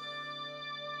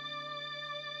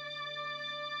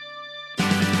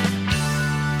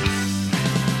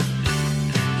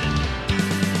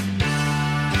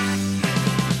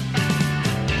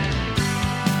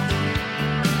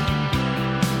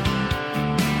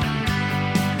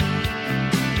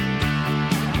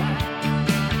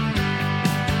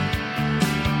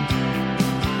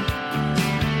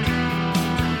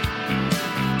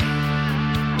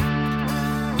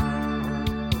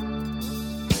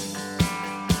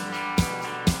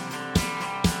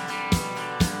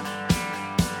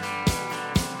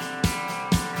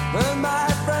 When my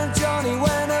friend Johnny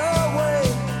went away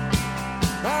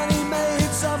and he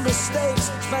made some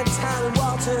mistakes, spent time in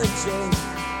Walter Jail.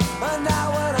 And now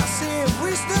when I see him,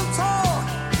 we still talk,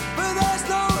 but there's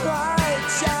no light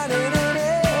shining in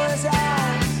his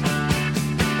eyes.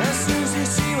 And Susie,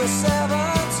 she was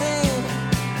 17,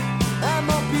 and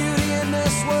more beauty in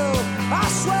this world, I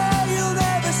swear you'll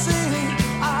never see.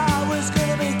 I was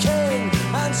gonna be king,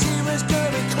 and she was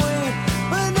gonna be queen,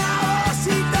 but now all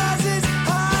she does is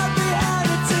hide behind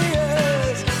the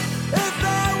tears. If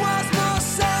there was more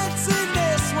sense in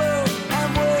this world, and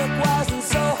work wasn't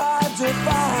so hard to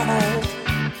find,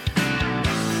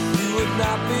 you would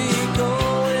not be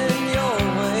going your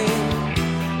way.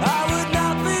 I would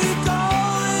not be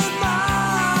going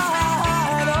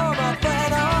mine. Oh, my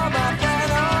friend, oh, my friend,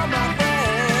 oh, my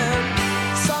friend.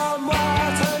 Somewhere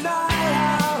tonight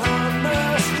out on the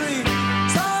street,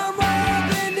 somewhere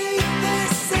beneath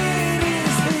this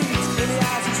city's heat, in the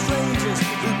eyes of strangers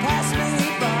who pass me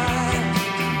by,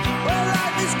 where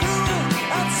life is cruel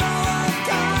and so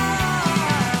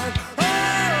unkind.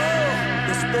 Oh,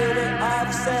 the spirit of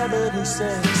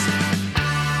 76.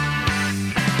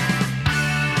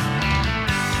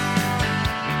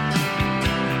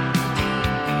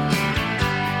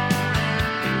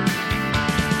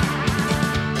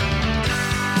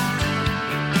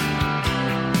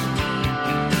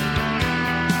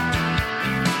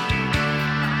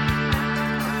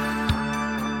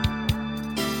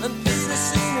 And Peter's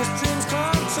seen his dreams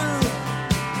come true,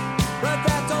 but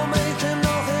that don't make him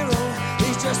no hero.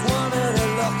 He's just one of the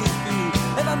lucky few.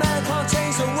 If a man can't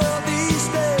change the world these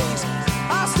days,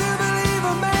 I still believe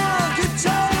a man could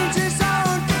change his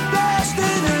own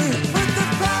destiny. But the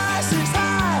price is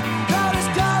high, that has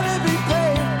gotta be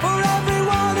paid for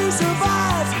everyone who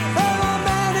survives. There are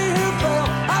many who fail.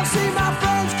 I've seen my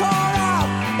friends caught out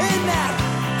in that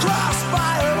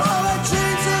crossfire. All the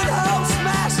dreams and hopes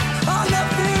smashed on the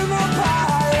funeral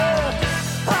pyre.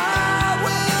 I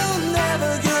will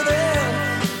never give in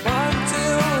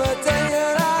until the day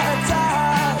that I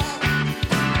die.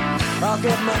 I'll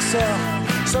give myself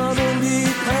some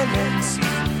independence,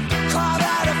 carve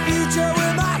out a future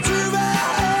with my two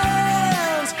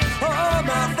hands. Oh,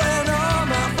 my friend, oh,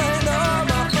 my friend, oh,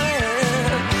 my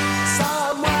friend.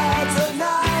 Somewhere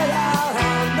tonight out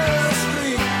on the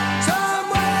street,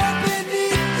 somewhere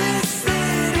beneath this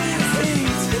city's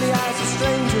heat, in the eyes of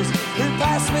strangers who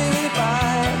pass me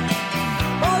by.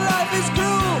 Oh, life is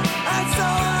cruel and so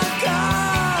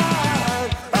unkind.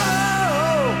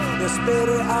 Oh, the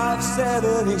spirit of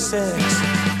 76.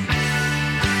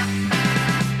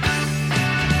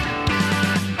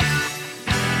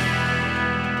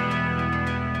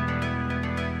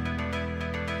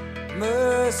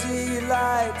 Mercy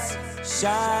lights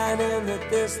shine in the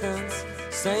distance,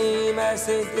 same as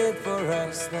they did for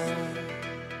us then.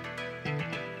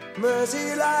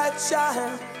 Mercy lights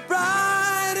shine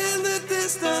bright in the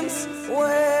distance,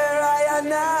 where I am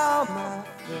now, my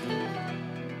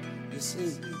friend. You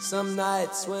see, some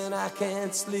nights when I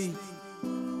can't sleep,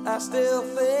 I still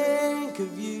think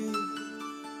of you,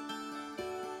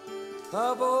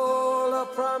 of all the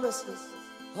promises,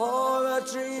 all the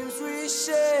dreams we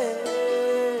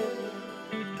shared.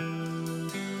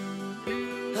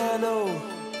 I know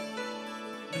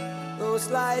those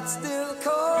lights still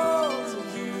call to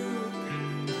you.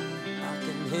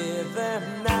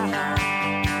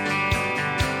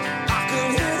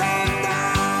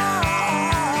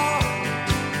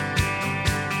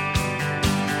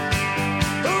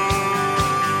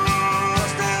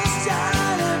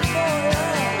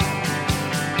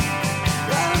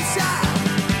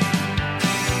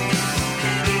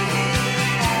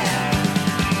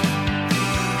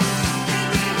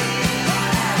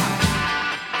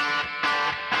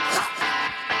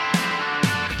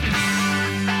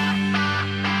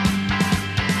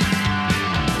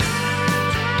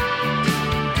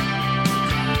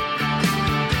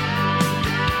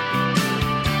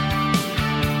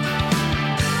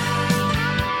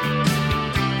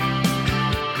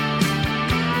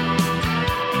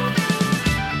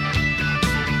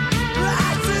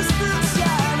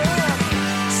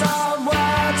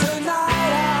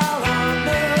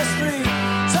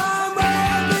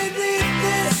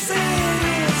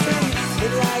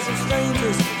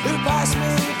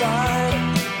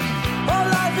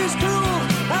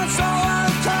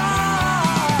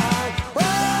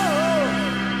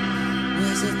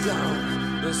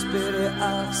 gone, the spirit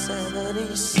of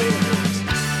 76.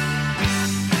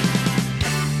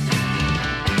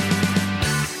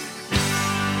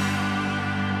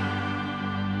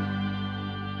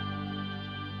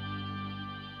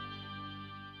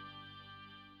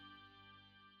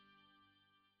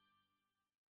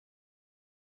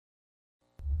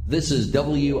 This is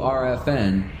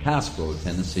WRFN, Pasco,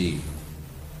 Tennessee.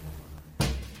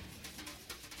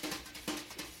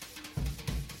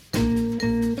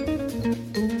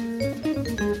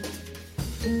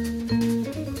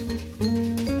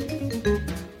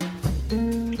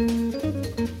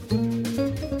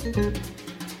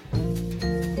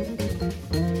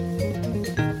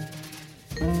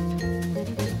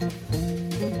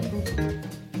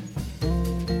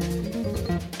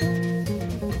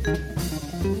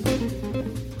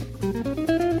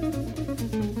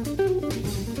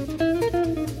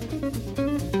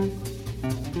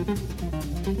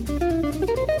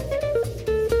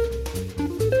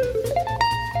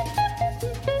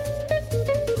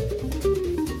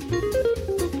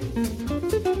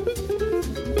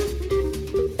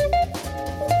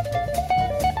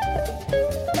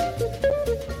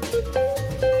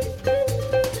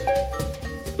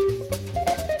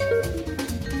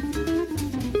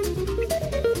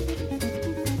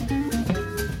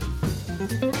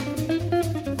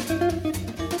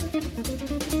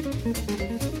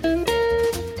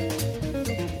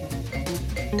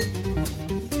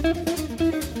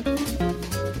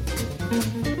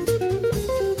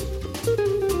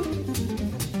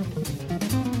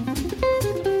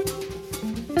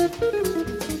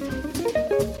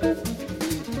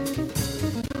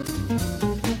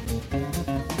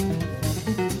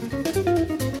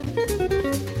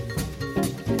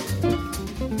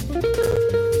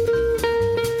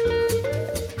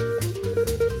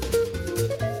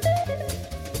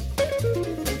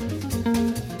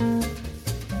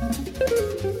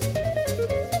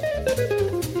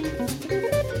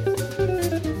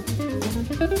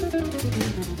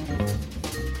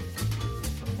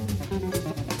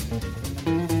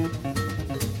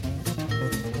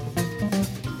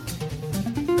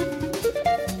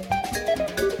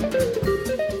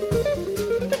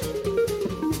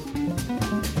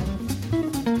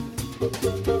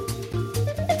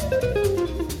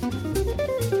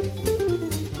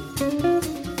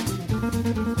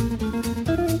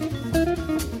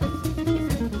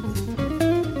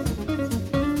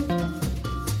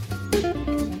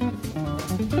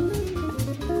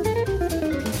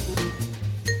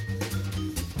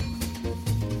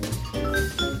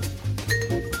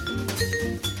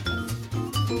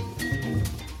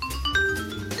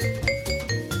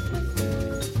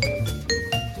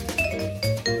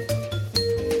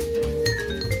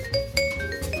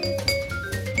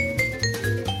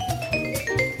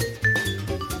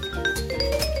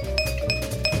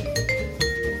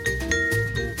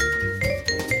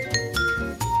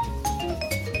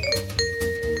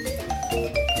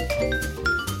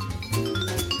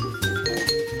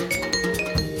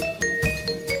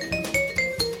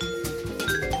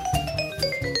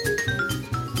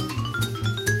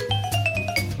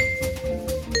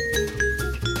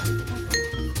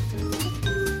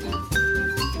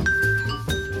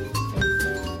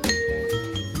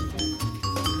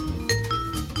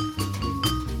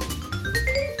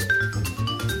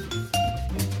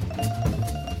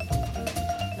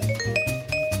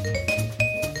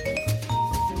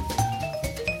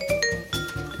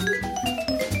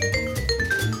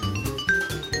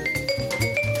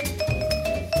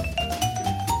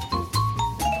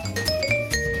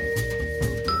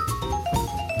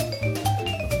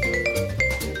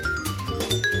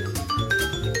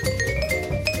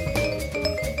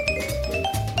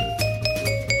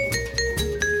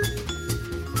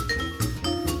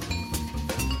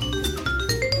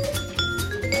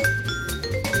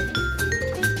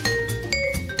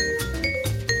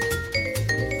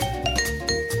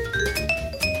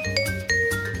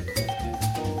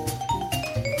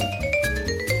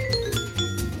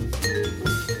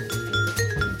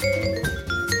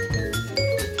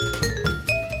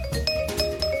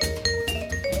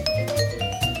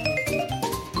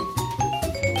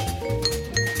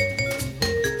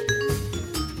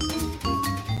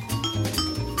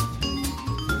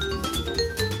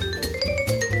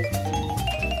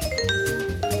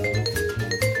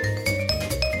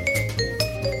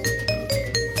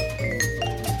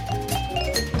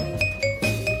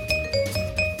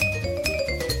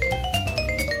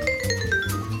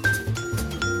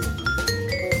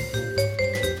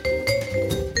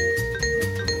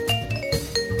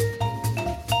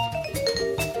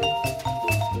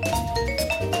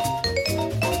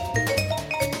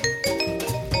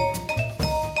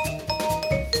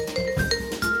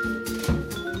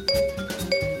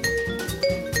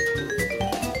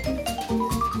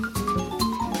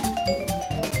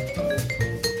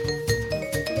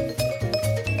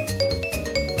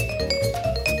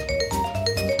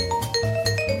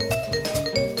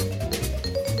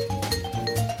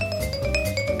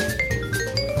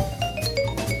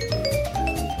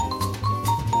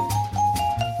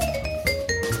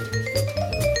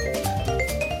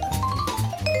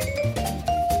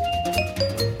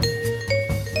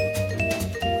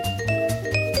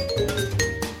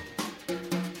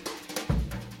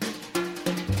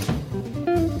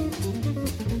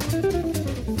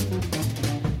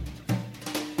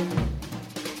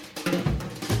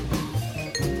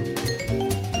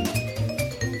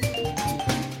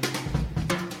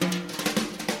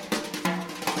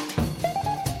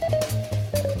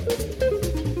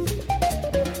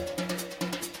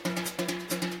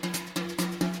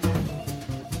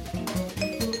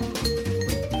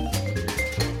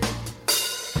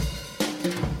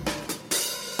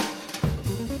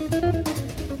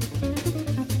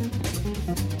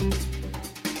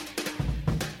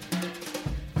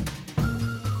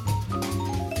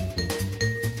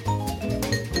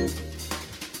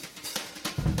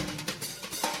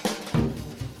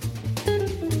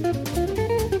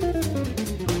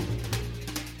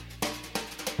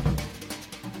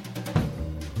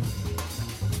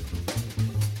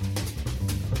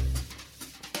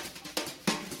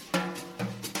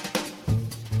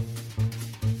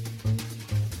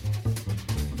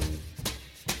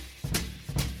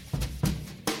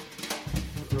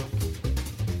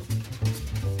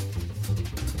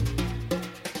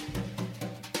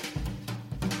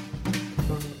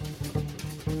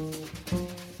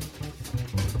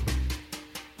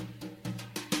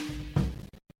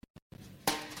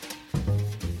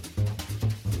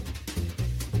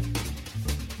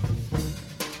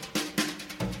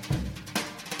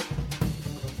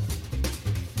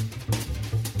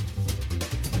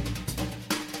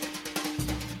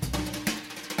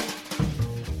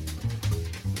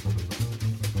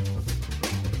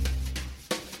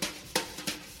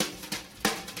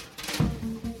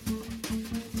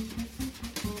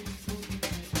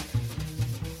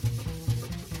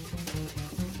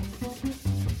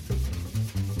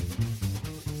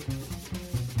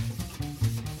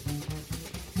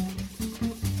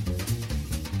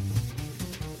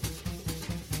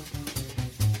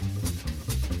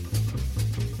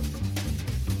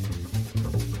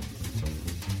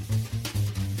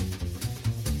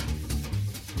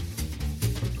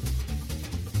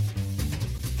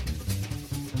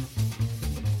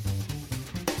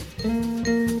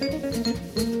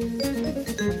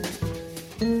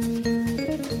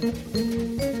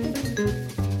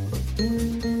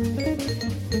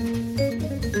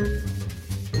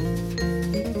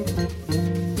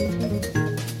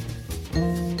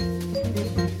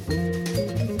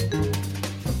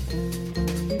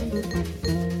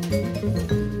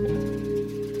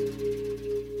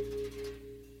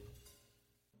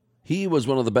 He was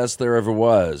one of the best there ever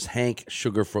was, Hank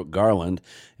Sugarfoot Garland,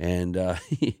 and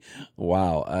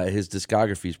wow, his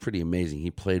discography is pretty amazing. He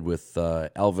played with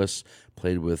Elvis,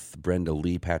 played with Brenda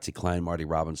Lee, Patsy Cline, Marty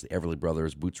Robbins, the Everly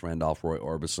Brothers, Boots Randolph, Roy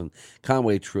Orbison,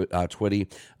 Conway Twitty.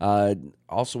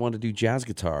 Also wanted to do jazz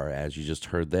guitar, as you just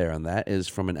heard there, and that is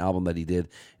from an album that he did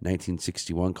in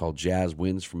 1961 called Jazz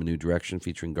Winds from a New Direction,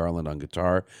 featuring Garland on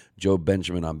guitar, Joe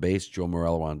Benjamin on bass, Joe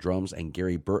Morello on drums, and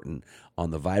Gary Burton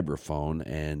on the vibraphone.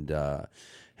 And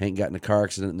Hank got in a car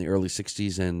accident in the early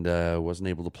 60s and wasn't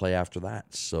able to play after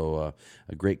that. So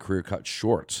a great career cut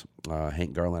short.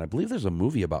 Hank Garland. I believe there's a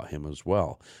movie about him as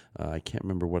well. I can't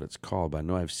remember what it's called, but I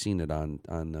know I've seen it on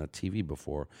TV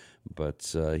before.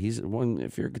 But he's one.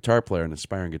 If you're a guitar player, an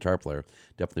aspiring guitar player,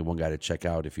 definitely one guy to check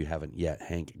out if you haven't yet.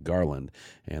 Hank Garland,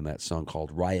 and that song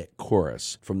called Riot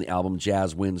Chorus from the album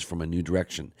Jazz Winds from a New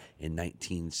Direction in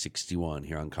 1961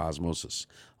 here on Cosmosis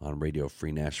on Radio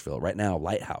Free Nashville. Right now,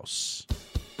 Lighthouse.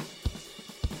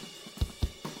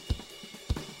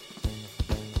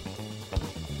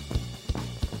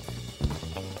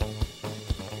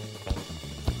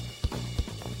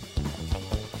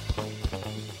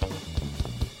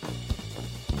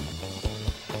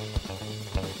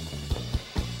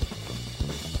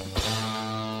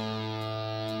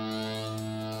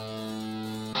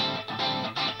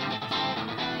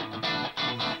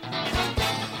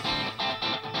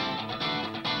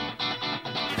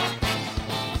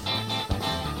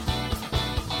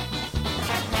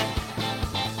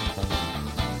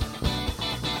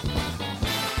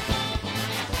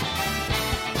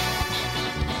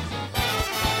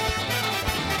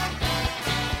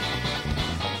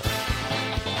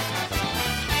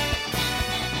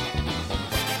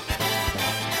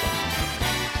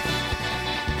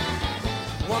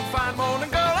 One fine morning,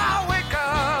 girl, I wake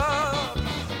up,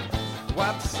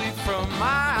 wipe the sleep from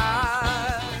my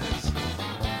eyes,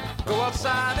 go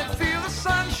outside and feel the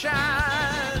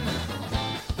sunshine.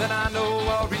 Then I know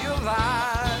I'll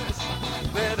realize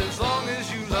that as long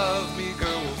as you love me,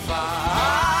 girl, we'll fly.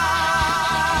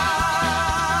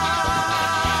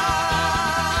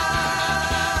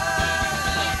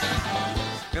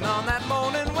 And on that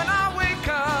morning when I wake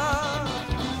up,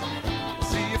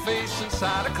 see your face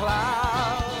inside a cloud.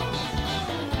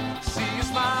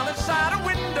 Inside a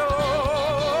window,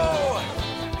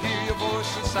 hear your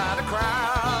voice inside a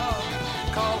crowd,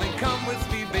 calling, come with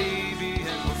me, baby,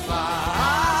 and we'll fly.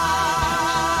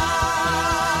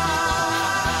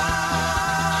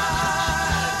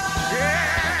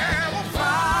 Yeah, we'll fly.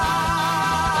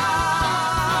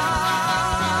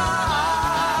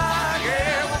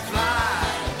 Yeah, we'll fly.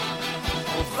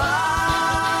 We'll fly.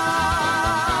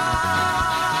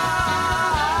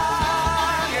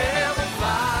 Yeah, we'll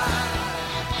fly.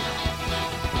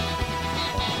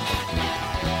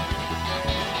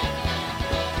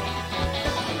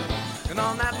 And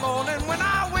on that morning when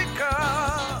I wake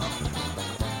up,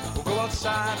 we'll go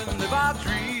outside and live our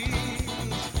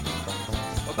dreams.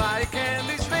 We'll buy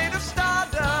candies made of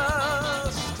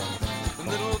stardust, and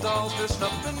little dolls dressed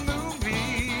up in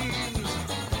moonbeams.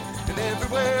 And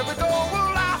everywhere we go,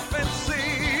 we'll laugh and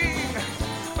sing.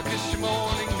 I'll kiss you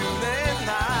morning, noon, and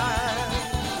night.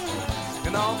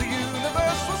 And all the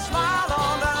universe will smile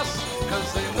on us,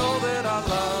 'cause they know that our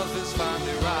love is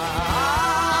finally right.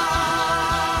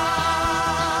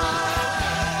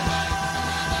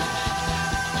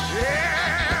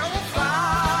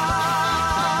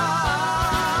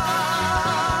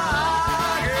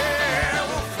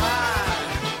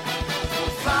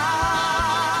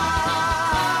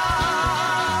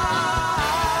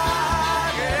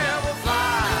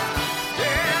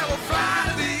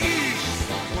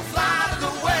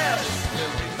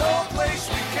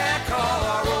 Call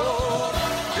our own.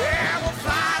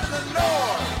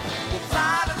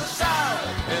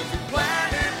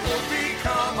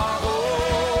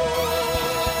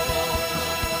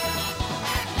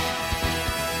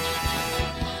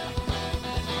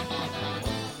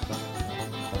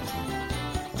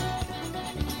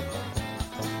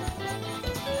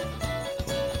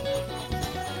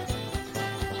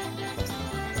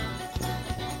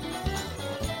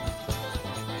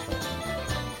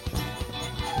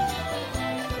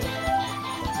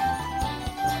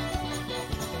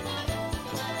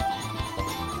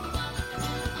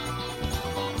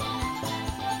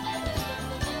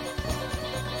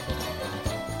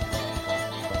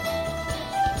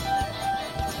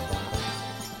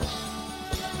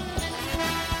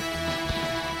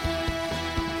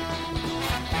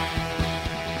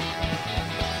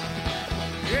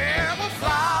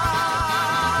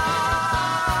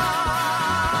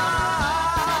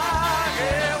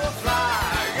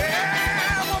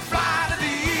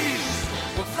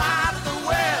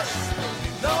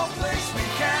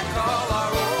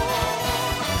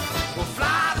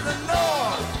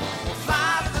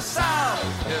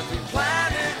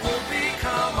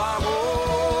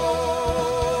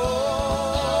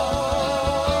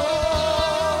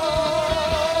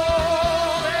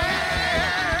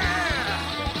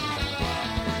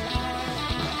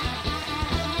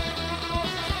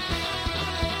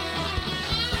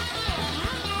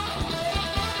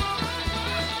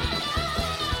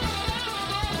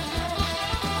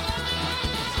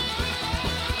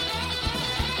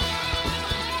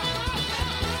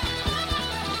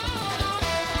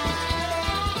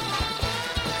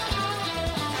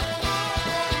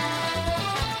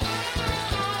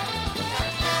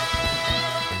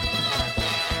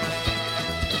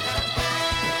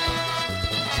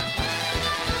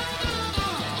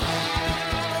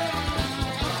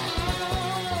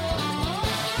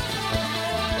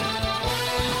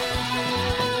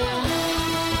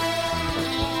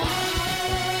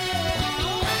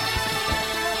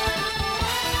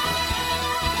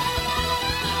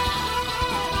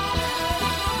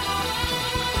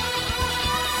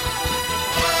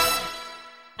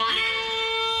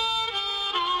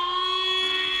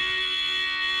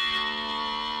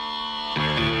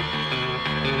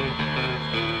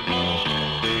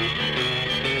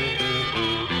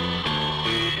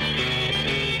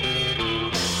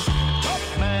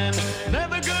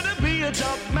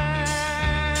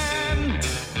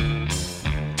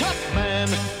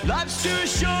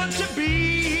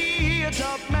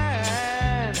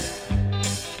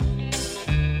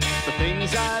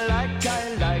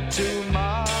 I like too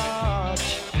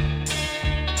much.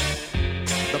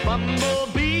 The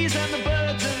bumblebees and the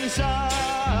birds and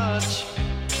such.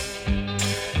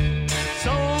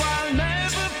 So I'll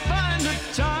never find the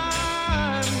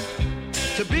time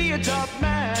to be a top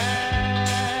man.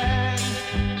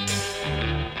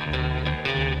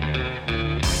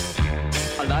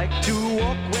 I like to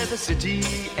walk where the city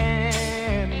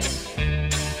ends.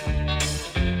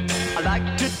 I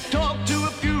like to talk to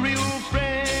a few real friends.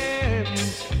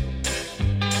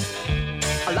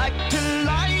 I like to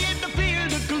lie in the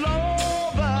field of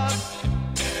clover.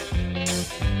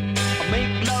 I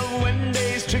make love when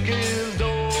day's trick is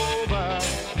over.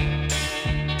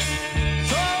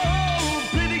 So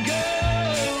pretty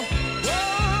girl,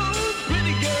 whoa,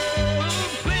 pretty girl,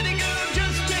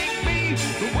 just take me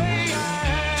the way I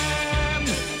am.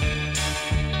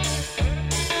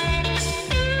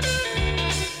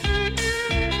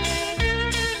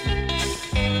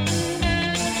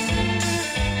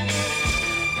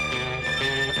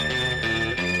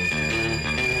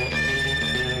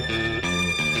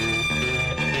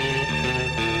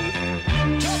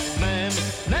 Tough man,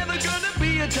 never gonna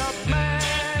be a tough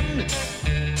man.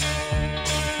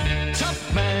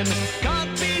 Tough man,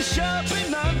 can't be sharp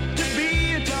enough to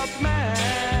be a tough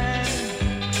man.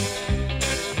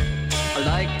 I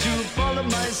like to follow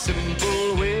my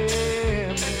simple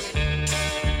whims.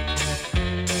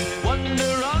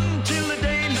 Wander until the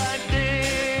daylight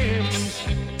dims.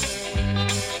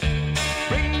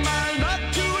 Bring my luck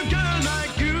to a girl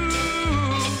like you.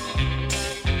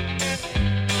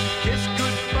 Kiss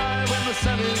goodbye when the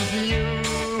sun is new.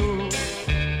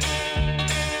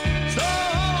 So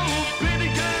pretty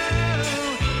girl,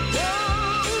 whoa,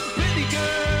 pretty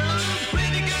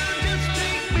girl, just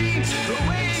take me the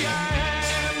way I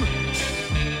am.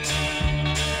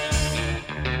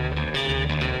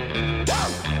 Whoa!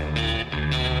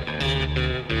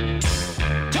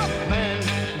 Tough man,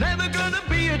 never gonna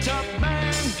be a tough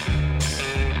man.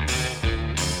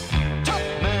 Tough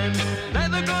man,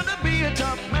 never gonna be a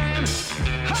tough man.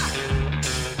 Ha!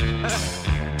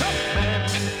 Tough man,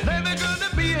 never gonna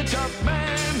be a tough man.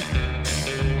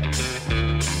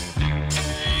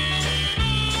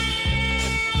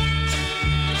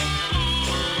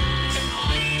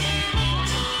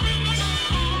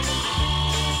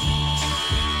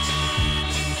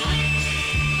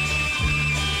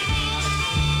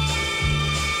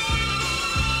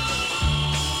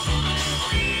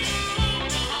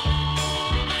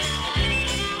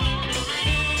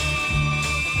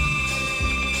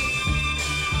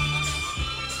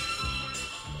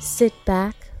 Sit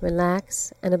back,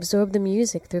 relax, and absorb the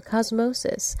music through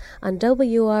Cosmosis on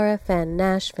WRFN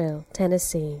Nashville,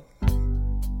 Tennessee.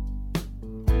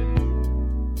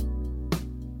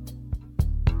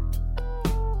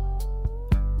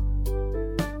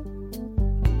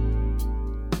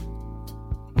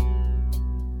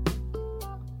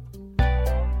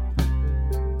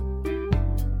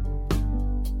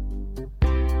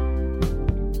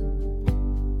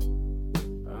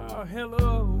 Oh,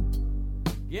 hello.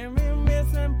 Give me a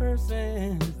missing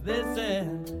person. They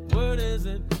said, what is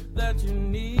it that you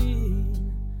need?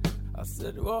 I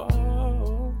said,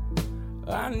 whoa,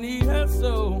 I need her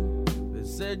so. They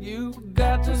said, you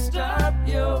got to stop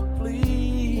your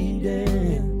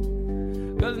pleading.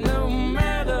 'Cause no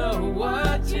matter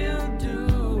what you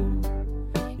do,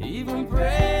 even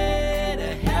pray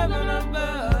to heaven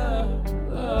above,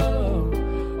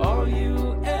 all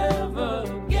you ever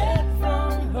get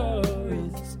from her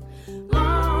is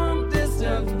long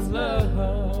distance love.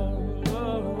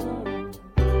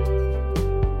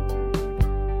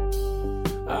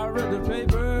 I read the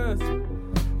papers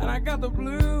and I got the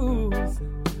blues.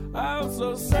 I was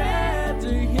so sad to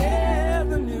hear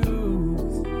the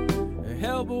news.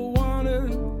 Help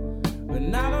wanted, but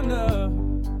not enough.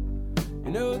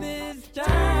 You know these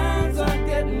times are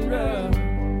getting rough.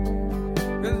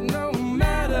 'Cause no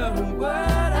matter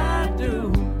what I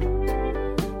do,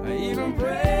 I even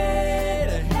pray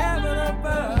to heaven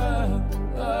above.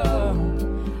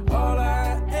 All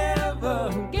I ever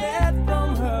get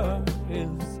from her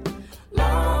is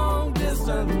long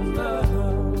distance love.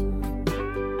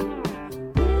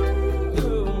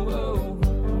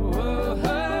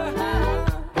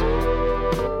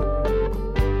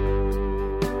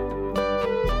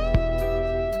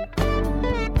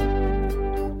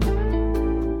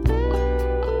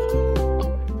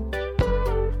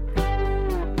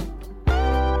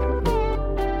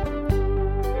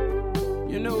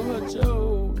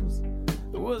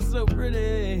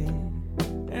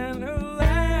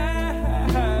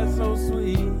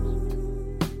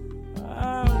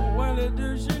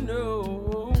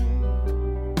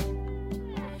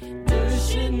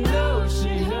 should know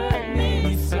she hurt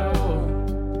me so.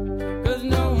 'Cause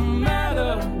no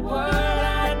matter what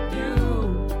I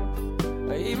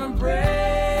do, I even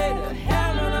pray to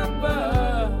heaven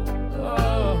above,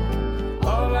 oh,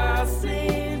 all I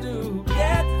seem to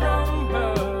get from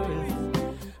her is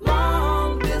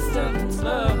long distance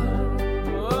love.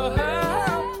 Oh,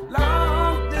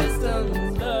 long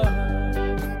distance love.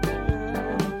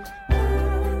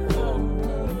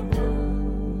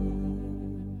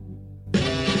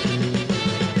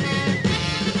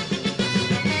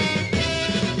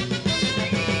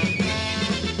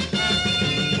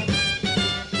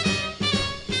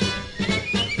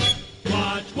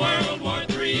 Watch World War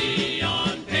III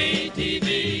on pay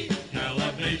TV.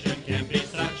 Television can be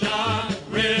such a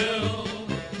thrill.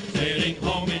 Sitting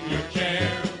home in your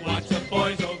chair, watch the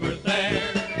boys over there.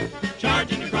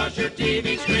 Charging across your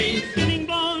TV screen, spinning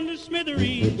blonde to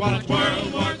smithereens. Watch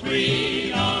World War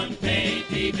III on pay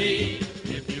TV.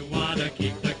 If you want to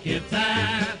keep the kids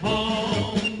at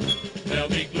home, they'll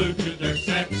be glued to their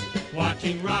sets,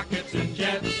 watching rockets and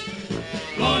jets.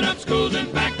 Blowing up schools and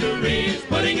factories,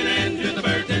 putting an end to the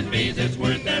birds and bees. It's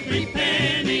worth every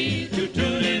penny to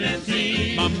tune in and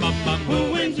see.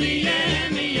 Who wins the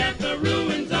Emmy at the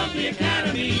ruins of the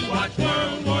Academy? Watch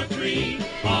World War III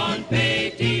on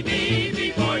pay TV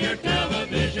before your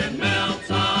television melts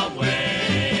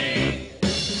away.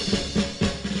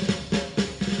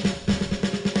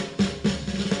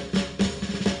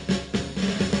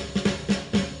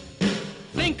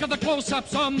 Think of the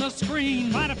close-ups on the screen.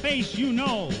 Find a face you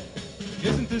know.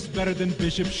 Isn't this better than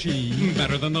Bishop Sheen?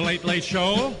 Better than the Late Late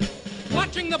Show.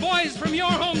 Watching the boys from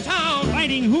your hometown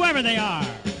fighting whoever they are.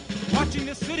 Watching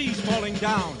the cities falling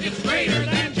down. It's greater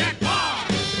than Jack Parr.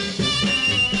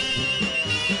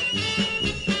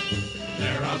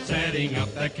 They're out setting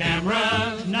up the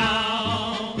cameras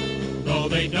now. Though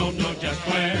they don't know just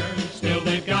where, still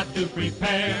they've got to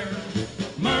prepare.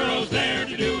 Murrow's there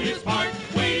to do his part,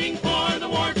 waiting for the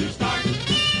war to start.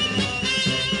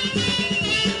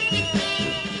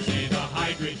 See the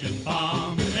hydrogen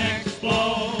bomb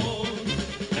explode.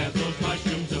 As those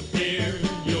mushrooms appear,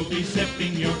 you'll be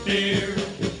sipping your beer.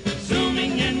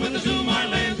 Zooming in with a zoom-our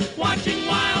lens, watching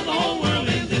while the whole world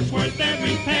ends. It's worth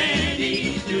every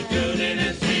penny to tune in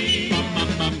and see.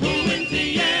 Who wins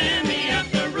the Emmy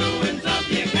at the ruins of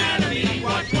the Academy?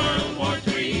 Watch World War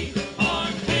III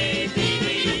on pay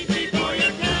TV before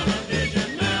your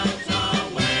television melts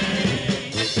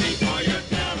away. Before your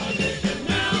television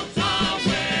melts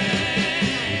away.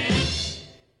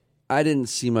 I didn't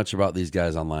see much about these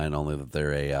guys online, only that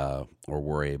they're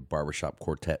were a barbershop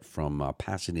quartet from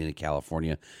Pasadena,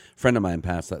 California. A friend of mine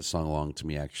passed that song along to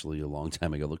me actually a long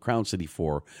time ago. The Crown City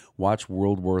 4, Watch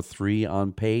World War III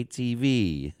on pay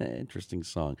TV. Interesting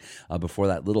song. Before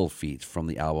that, Little Feat from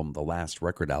the album, the last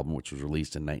record album, which was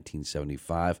released in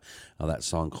 1975. That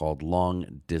song called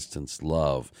Long Distance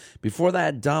Love. Before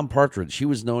that, Don Partridge. He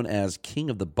was known as King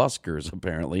of the Buskers,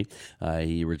 apparently.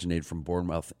 He originated from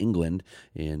Bournemouth, England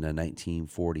in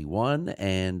 1941,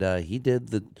 and he did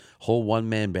the whole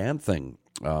one-man band thing,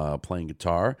 playing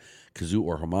guitar, kazoo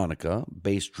or harmonica,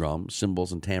 bass drum,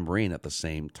 cymbals, and tambourine at the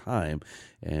same time,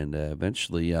 and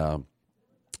eventually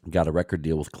got a record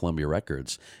deal with Columbia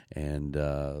Records, and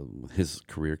his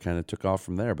career kind of took off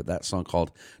from there. But that song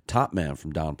called Top Man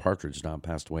from Don Partridge. Don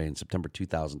passed away in September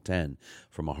 2010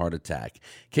 from a heart attack.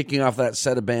 Kicking off that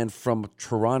set, a band from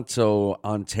Toronto,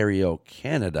 Ontario,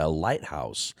 Canada,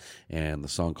 Lighthouse, and the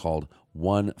song called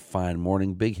One Fine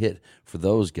Morning. Big hit for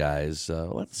those guys.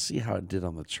 Let's see how it did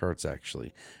on the charts,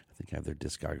 actually. I think I have their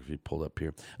discography pulled up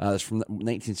here. It's from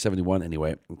 1971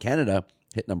 anyway. In Canada,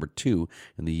 hit number 2.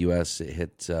 In the U.S., it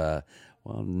hit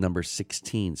number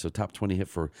 16. So top 20 hit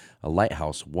for a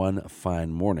Lighthouse, One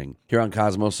Fine Morning. Here on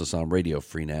Cosmosis on Radio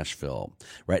Free Nashville.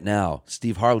 Right now,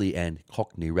 Steve Harley and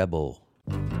Cockney Rebel.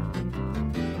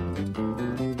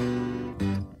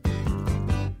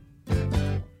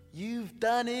 You've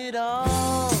done it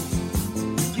all.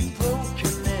 You've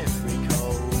broken every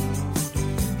code.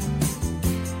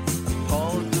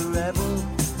 Pulled the rebel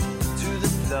to the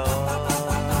floor.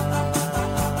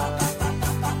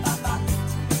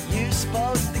 You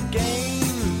spoke the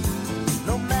game,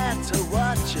 no matter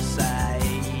what you say.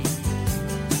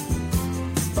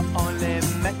 But only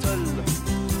metal,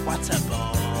 what a bore.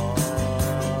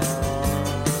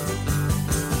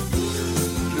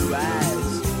 Blue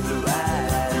eyes,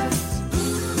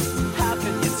 how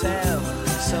can you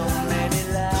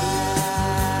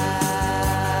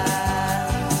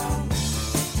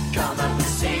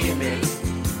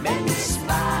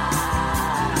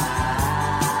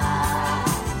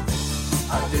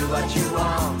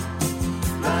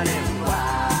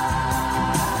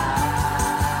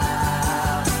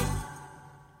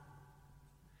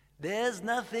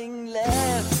there's nothing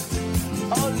left,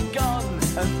 all gone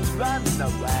and run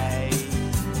away.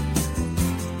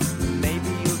 Maybe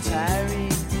you'll tarry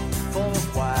for a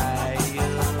while.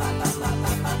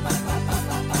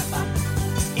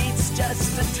 It's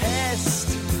just a test,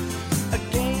 a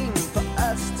game for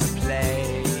us to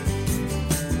play.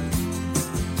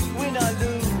 Win or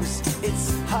lose,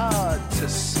 it's hard to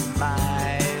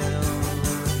smile.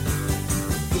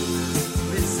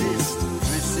 Resist,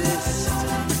 resist.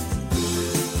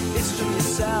 It's from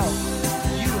yourself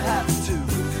you have to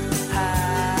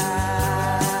hide.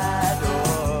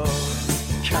 Oh,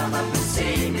 come up and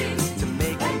see me to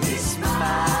make me smile.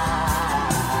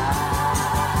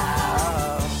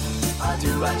 I'll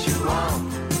do what you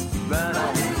want, run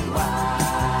on and wild.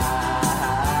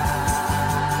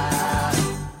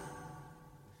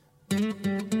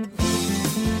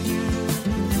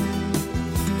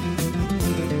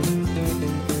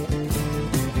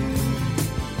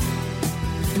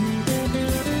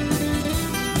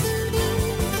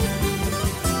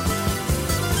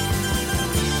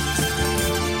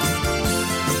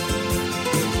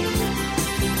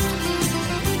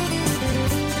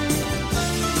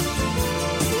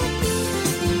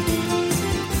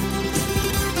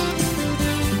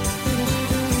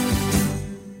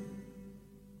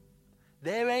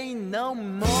 There ain't no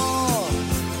more.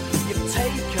 You've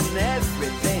taken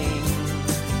everything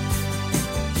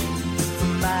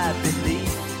from my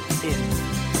belief in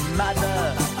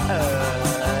Mother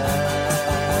Earth.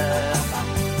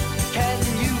 Can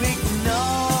you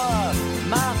ignore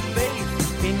my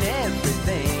faith in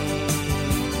everything?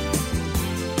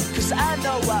 'Cause I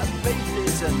know what faith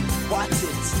is and what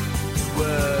it's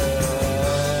worth.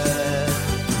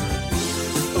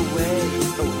 Away,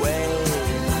 away.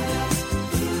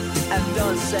 And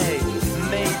don't say,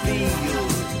 maybe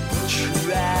you'll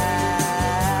try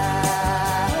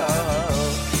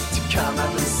to come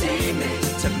up and see me,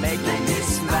 to make me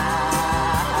smile.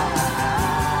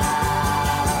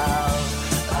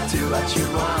 I'll do what you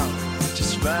want,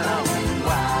 just run on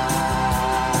wild.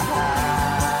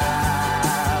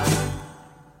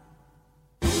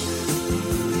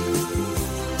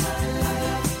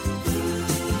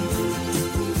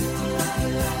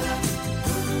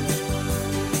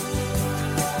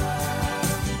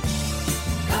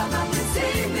 Come up and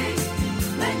see me,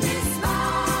 make me smile.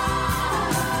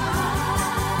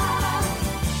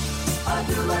 I'll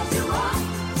do what you want,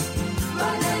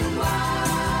 running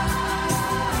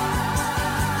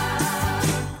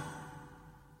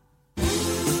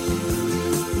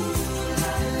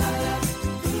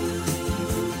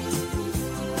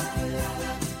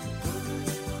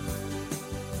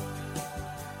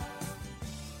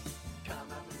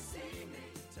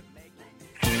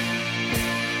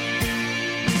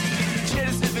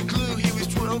Genesis the clue, he was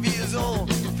 12 years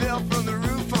old. Fell from the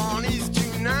roof on East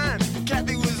 29.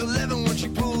 Kathy was 11 when she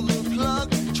pulled the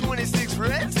plug. 26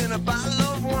 reds and a bottle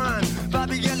of wine.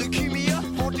 Bobby got leukemia,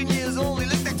 14 years old. He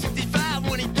looked like 65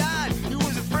 when he died. He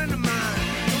was a friend of mine.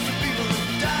 Those are people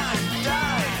who died,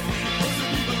 died. Those are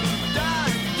people who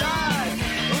died, died.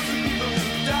 Those are people who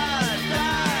died,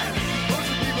 died. Those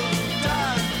are people who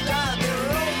died, died. They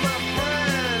were all my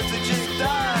friends that just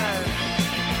died.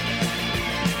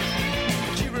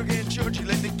 Cheeseburger in church, he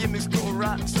let the gimmicks go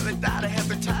rotten. So they died of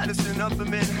hepatitis in Upper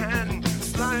Manhattan.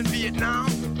 Sly in Vietnam,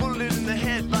 bullet in the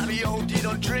head. Bobby OD'd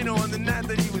on Drano on the night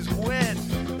that he was wet.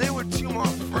 They were two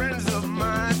more friends of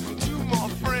mine, two more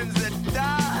friends that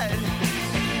died.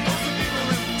 Those are people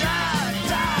who died,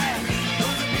 died.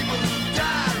 Those are people who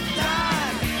died,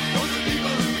 died. Those are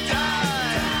people who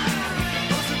died.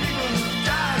 Those are people who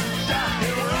died, died.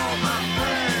 They were all my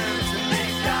friends and they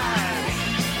died.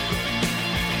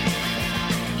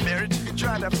 Mary took a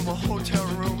drive out from a hotel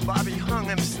room. Bobby hung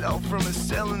himself from a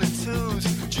cell in the twos.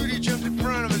 Judy jumped in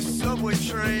front of a subway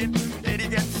train. Eddie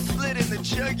got slit in the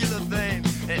jugular vein.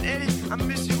 And Eddie, I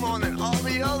miss you more than all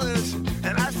the others.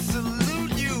 And I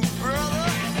salute you, brother.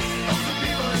 Those are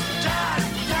people who died,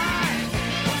 died.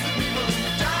 Those are people who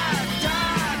died,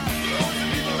 died. Those are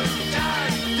people who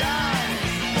died, died.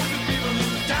 Those are people who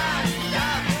died,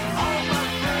 died. All my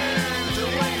friends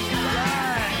are when you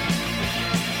died.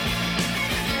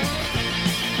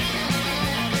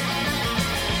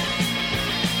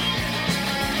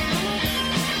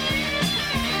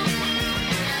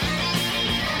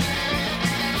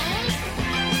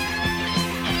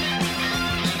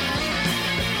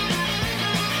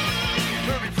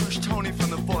 Herbie pushed Tony from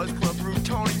the boys club roof.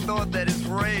 Tony thought that his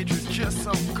rage was just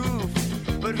some goof.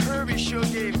 But Herbie sure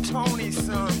gave Tony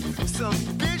some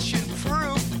bitchin'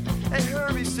 proof. And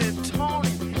Herbie said, Tony,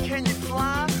 can you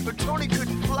fly? But Tony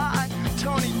couldn't fly.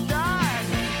 Tony died.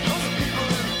 Those are people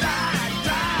who died,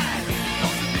 died.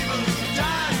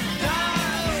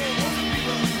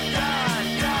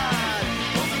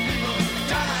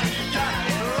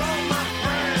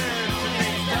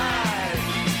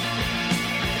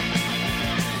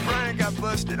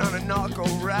 on a narco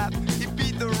rap. He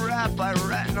beat the rap by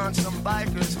ratting on some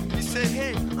bikers. He said,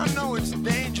 hey, I know it's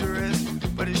dangerous,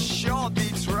 but it sure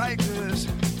beats Rikers.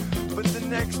 But the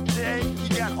next day, he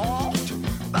got offed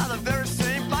by the very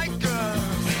same bikers.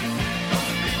 Those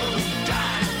are people who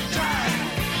died, died.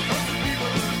 Those are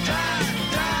people who died,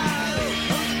 died.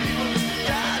 Those are people who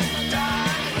died,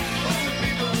 died. Those are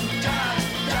people who died,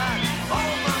 died.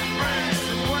 All my friends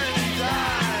when they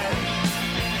died.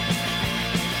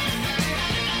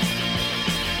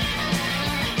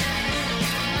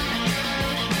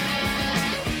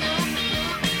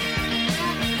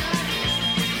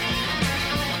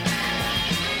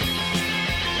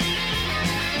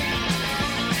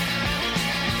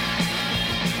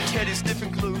 Teddy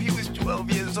Stiffen Clue, he was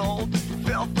 12 years old.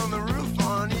 Fell from the roof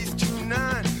on East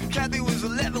 29. Kathy was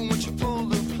 11 when she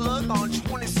pulled the plug on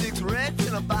 26 Reds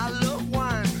and a bottle of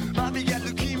wine. Bobby got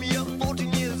leukemia,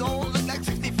 14 years old. Looked like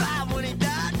 65 when he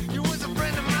died. He was a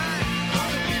friend of mine. All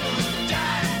the people who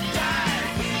died,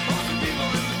 died. All the people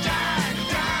who died,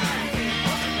 died.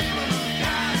 All the people who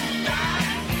died,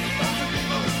 died. All the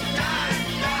people who died,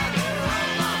 died. All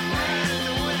my friends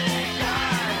when they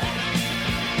died.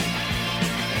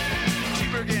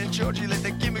 Cheeseburger and Georgie let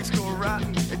the gimmicks go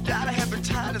rotten. They died of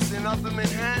hepatitis in Upper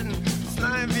Manhattan.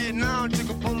 Sly in Vietnam took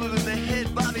a bullet in the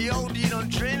head. Bobby OD'd on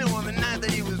Drano on the night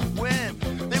that he was wed.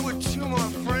 They were two more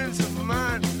friends of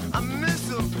mine. I miss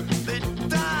them. They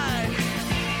died.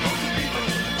 Those are people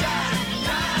who died,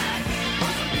 died.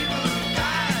 Those are people who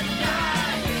died,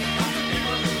 died. Those are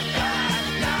people who died,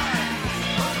 died.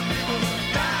 Those are people who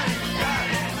died,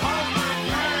 died. All my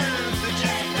friends that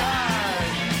just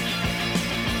died.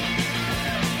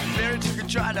 Mary took a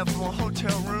drive up from a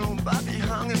hotel room. Bobby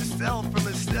hung himself from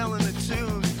his cell in the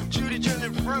tube. Judy jumped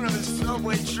in front of the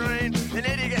subway train, and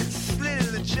Eddie got slit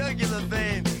in the jugular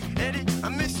vein. Eddie, I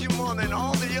miss you more than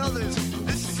all the others.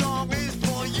 This song is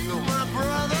for you, my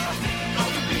brother.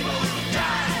 Those are people who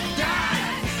died,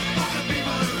 died. Those are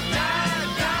people who died,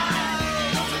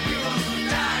 died. Those are people who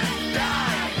died,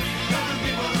 died. Those are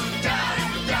people who died,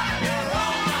 died. They're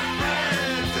all my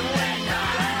friends and they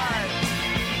died.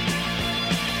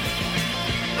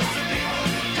 Those are people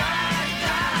who died,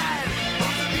 died.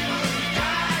 Those are people who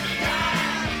died,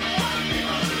 died. Those are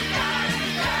people who died,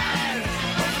 died.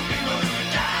 Those are people who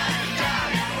died,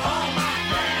 died. All my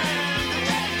friends and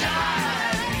they died.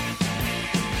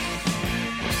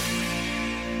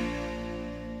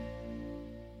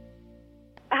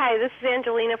 Hi, this is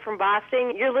Angelina from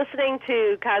Boston. You're listening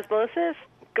to Cosmosis.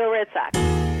 Go Red Sox.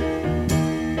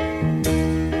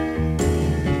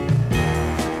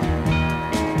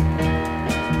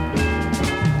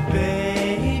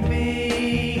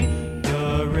 Baby,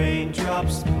 the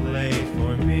raindrops play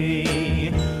for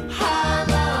me.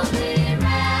 Harmony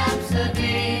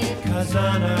Rhapsody. 'Cause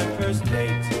on our first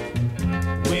date,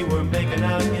 we were making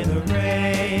out in the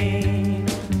rain.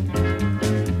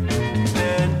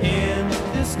 And in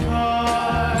this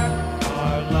car,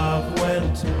 our love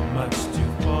went much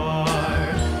too far.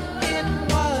 It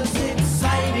was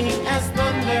exciting as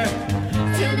thunder.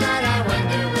 Tonight I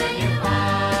wonder where you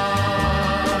are.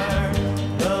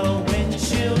 The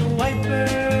windshield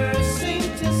wipers seem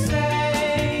to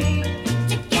say,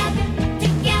 together,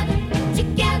 together,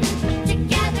 together,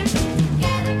 together,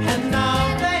 together. And now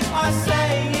they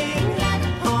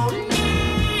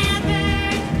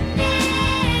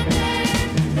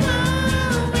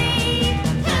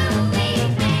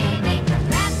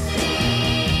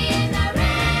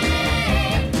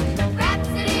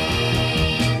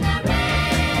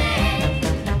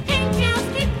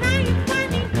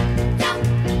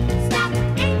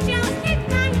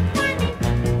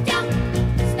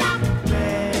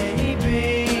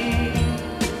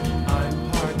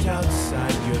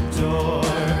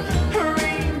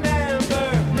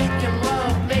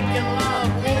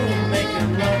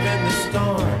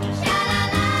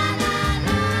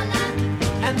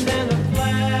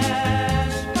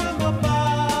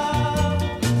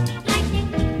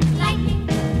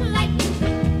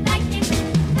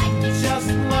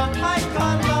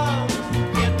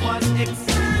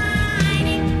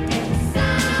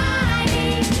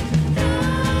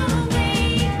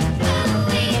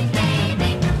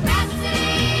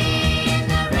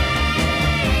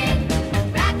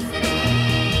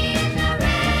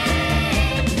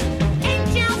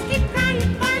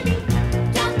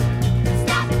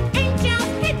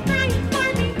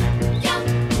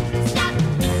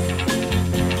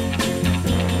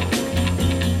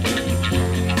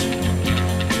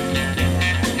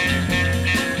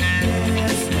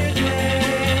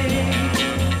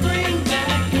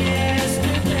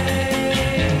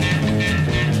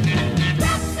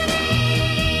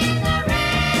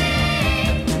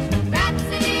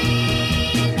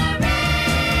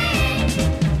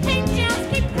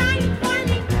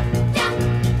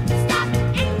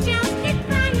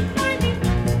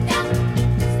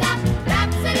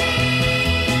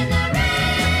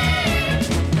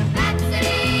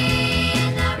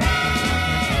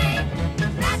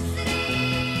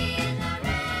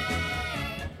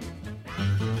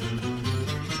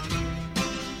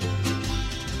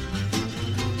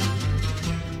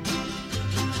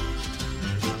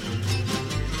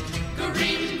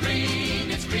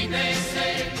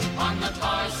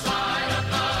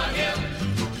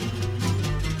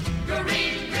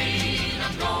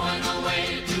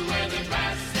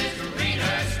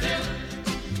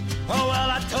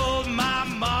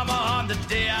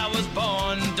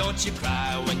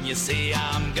you see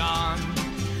I'm gone.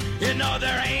 You know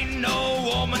there ain't no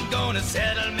woman gonna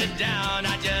settle me down.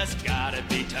 I just gotta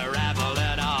be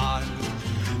traveling on.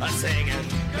 I'm singing.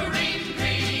 Green,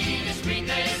 green is green,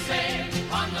 they say,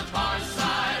 on the far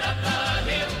side of the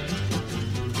hill.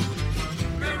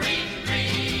 Green,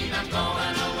 green, I'm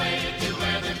going away to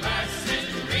where the grass is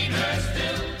greener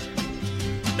still.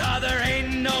 No, there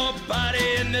ain't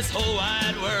nobody in this whole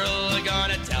wide world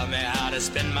gonna tell me how to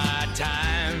spend my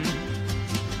time.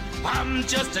 I'm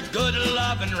just a good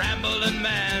loving rambling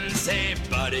man. Say,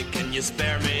 buddy, can you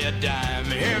spare me a dime?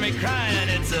 Hear me crying,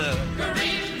 it's a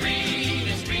green, green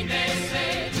is green, they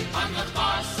say, on the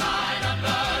far side of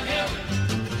the hill.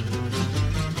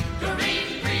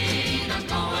 Green, green, I'm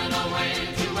going away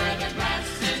to where the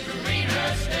grass is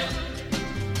greener still.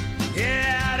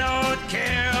 yeah, I don't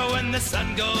care when the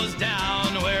sun goes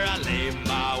down where I lay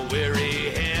my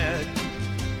weary head.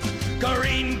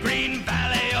 Green, green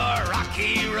valley or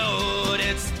rocky road,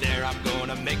 it's there I'm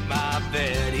gonna make my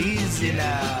bed. Easy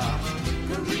now.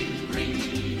 Green,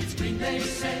 green is green, they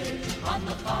say, on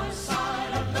the far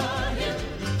side of the hill.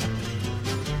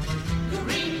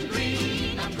 Green,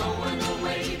 green, I'm going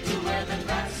away to where the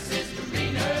grass is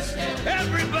greener still.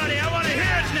 Everybody, I want to hear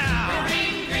it now.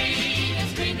 Green, green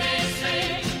is green, they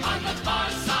say, on the far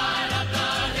side of the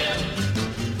hill.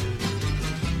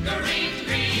 Green,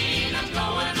 green, I'm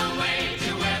going away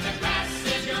to where the grass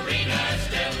is greener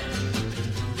still.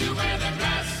 To where the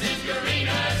grass is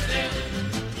greener still.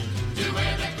 To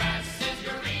where the grass is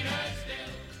greener still.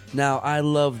 Now, I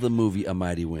love the movie A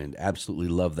Mighty Wind. Absolutely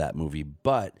love that movie,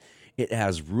 but it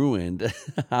has ruined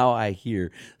how I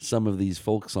hear some of these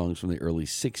folk songs from the early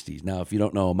 60s. Now, if you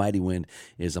don't know, A Mighty Wind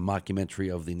is a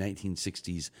mockumentary of the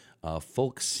 1960s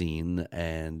folk scene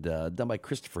and done by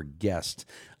Christopher Guest,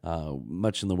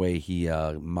 much in the way he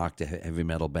mocked a heavy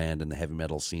metal band and the heavy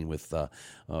metal scene with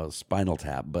Spinal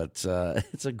Tap. But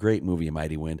it's a great movie, A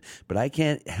Mighty Wind. But I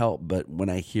can't help but when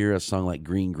I hear a song like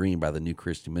Green Green by the New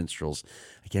Christy Minstrels,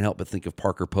 I can't help but think of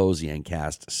Parker Posey and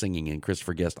cast singing. And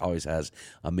Christopher Guest always has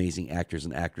amazing actors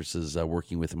and actresses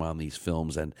working with him on these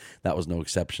films, and that was no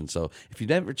exception. So if you've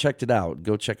never checked it out,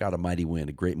 go check out A Mighty Wind,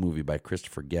 a great movie by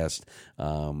Christopher Guest.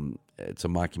 It's a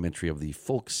mockumentary of the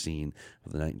folk scene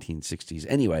of the 1960s.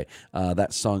 Anyway,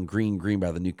 that song Green Green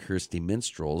by the New Christy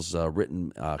Minstrels,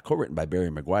 co-written by Barry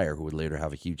McGuire, who would later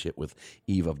have a huge hit with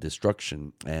Eve of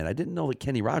Destruction. And I didn't know that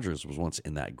Kenny Rogers was once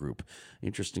in that group.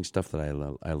 Interesting stuff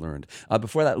that I learned.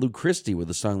 Before that, Lou Christie with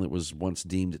a song that was once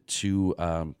deemed too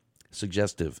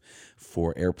suggestive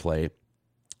for airplay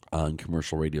on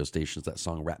commercial radio stations, that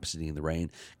song Rhapsody in the Rain,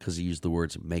 because he used the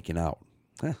words making out.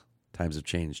 Times have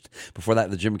changed. Before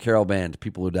that, the Jim Carroll Band,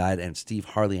 People Who Died, and Steve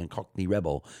Harley and Cockney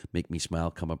Rebel, Make Me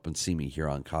Smile, Come Up and See Me here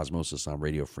on Cosmosis on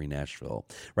Radio Free Nashville.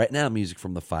 Right now, music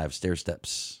from the Five Stair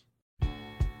Steps.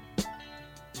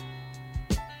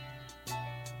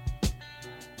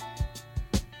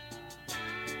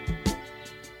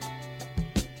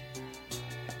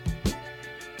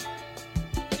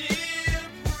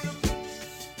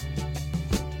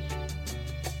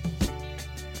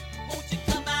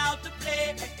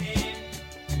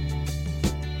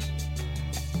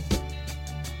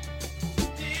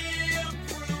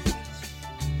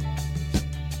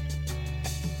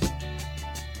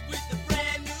 With the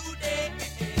brand new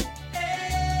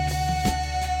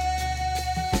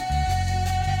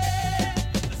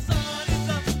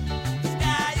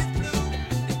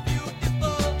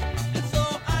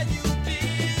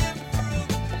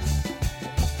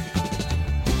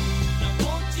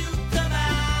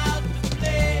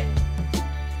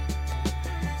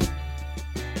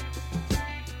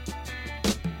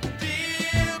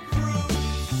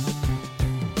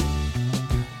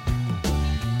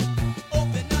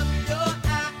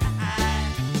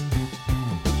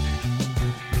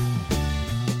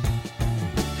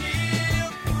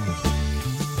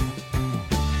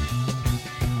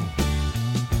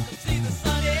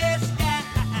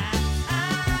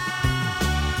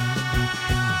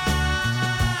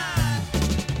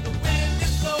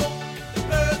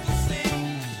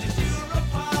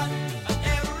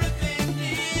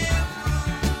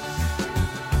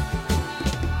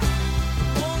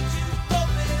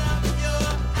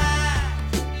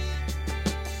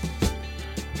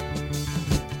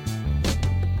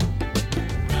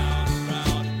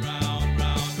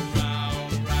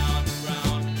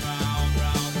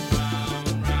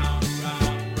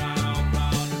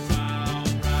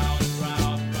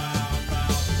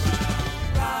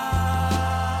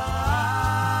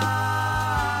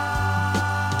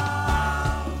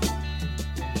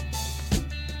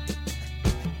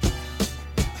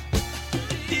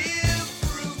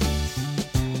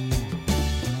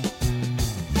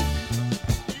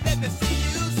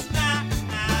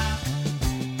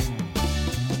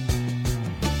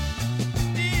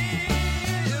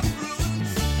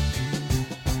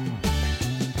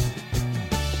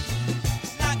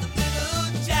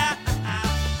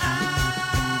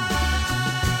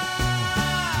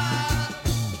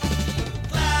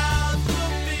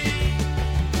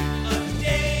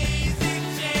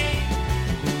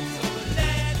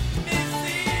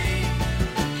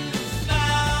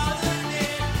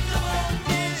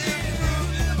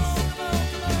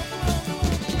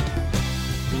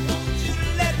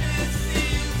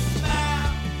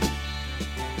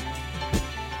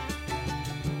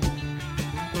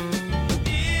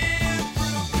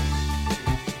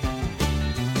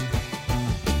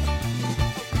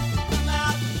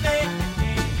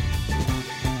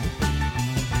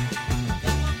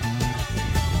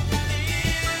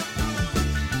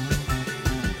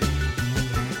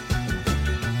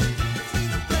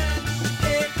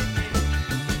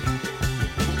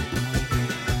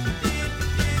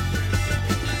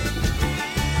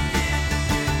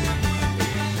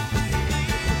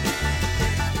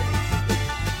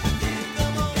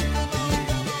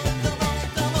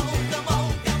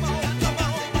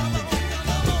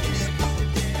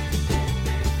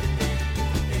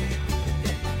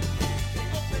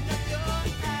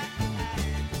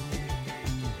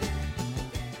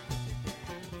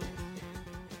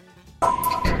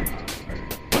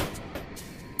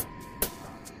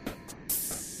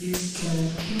You can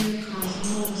hear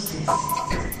Cosmosis.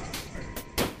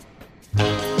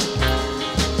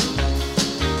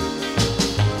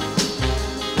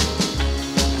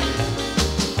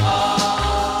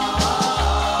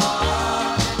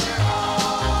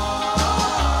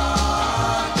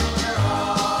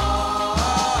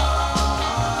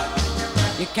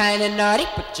 Kinda naughty,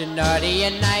 but you're naughty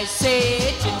and I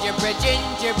say gingerbread,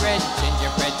 gingerbread,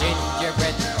 gingerbread,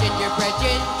 gingerbread, gingerbread,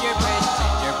 gingerbread,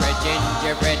 gingerbread,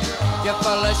 gingerbread. You're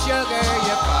full of sugar,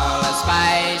 you're full of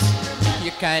spice.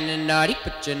 You're kinda naughty,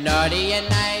 but you're naughty and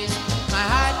nice. My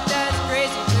heart does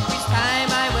crazy every time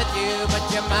I'm with you, but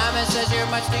your mama says you're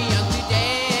much too young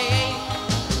today.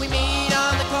 We meet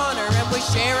on the corner and we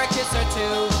share a kiss or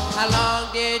two. How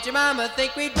long did your mama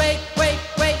think we'd wait?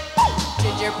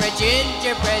 Gingerbread,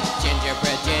 gingerbread,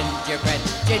 gingerbread, gingerbread,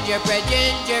 gingerbread,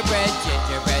 gingerbread,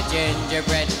 gingerbread,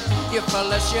 gingerbread. You're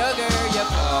full of sugar, you're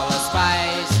full of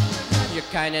spice. You're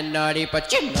kinda naughty,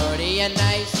 but you're naughty and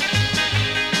nice.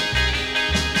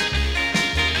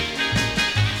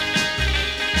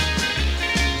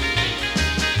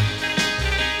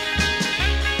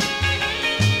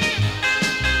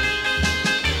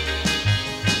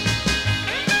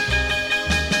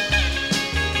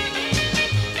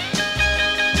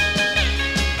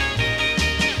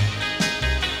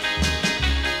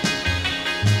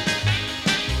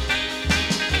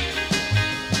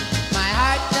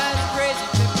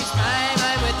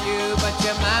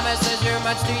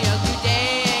 Much too young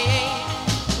today.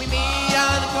 We meet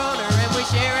on the corner and we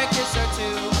share a kiss or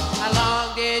two. How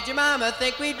long did your mama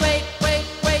think we'd wait?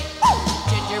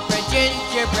 Gingerbread,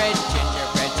 gingerbread,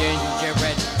 gingerbread,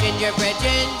 gingerbread, gingerbread,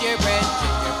 gingerbread,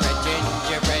 gingerbread,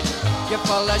 gingerbread. You're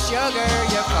full of sugar,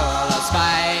 you're full of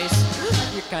spice.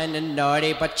 You're kinda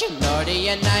naughty, but you're naughty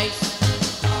and nice.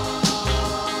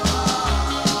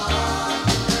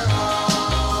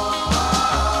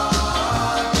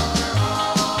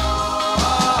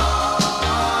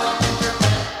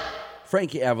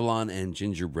 Frankie Avalon and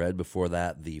Gingerbread. Before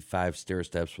that, the Five Stair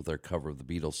Steps with their cover of the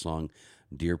Beatles song,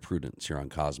 Dear Prudence, here on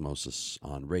Cosmosis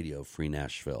on Radio Free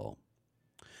Nashville.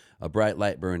 A bright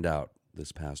light burned out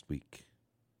this past week.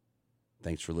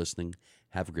 Thanks for listening.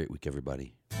 Have a great week,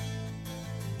 everybody.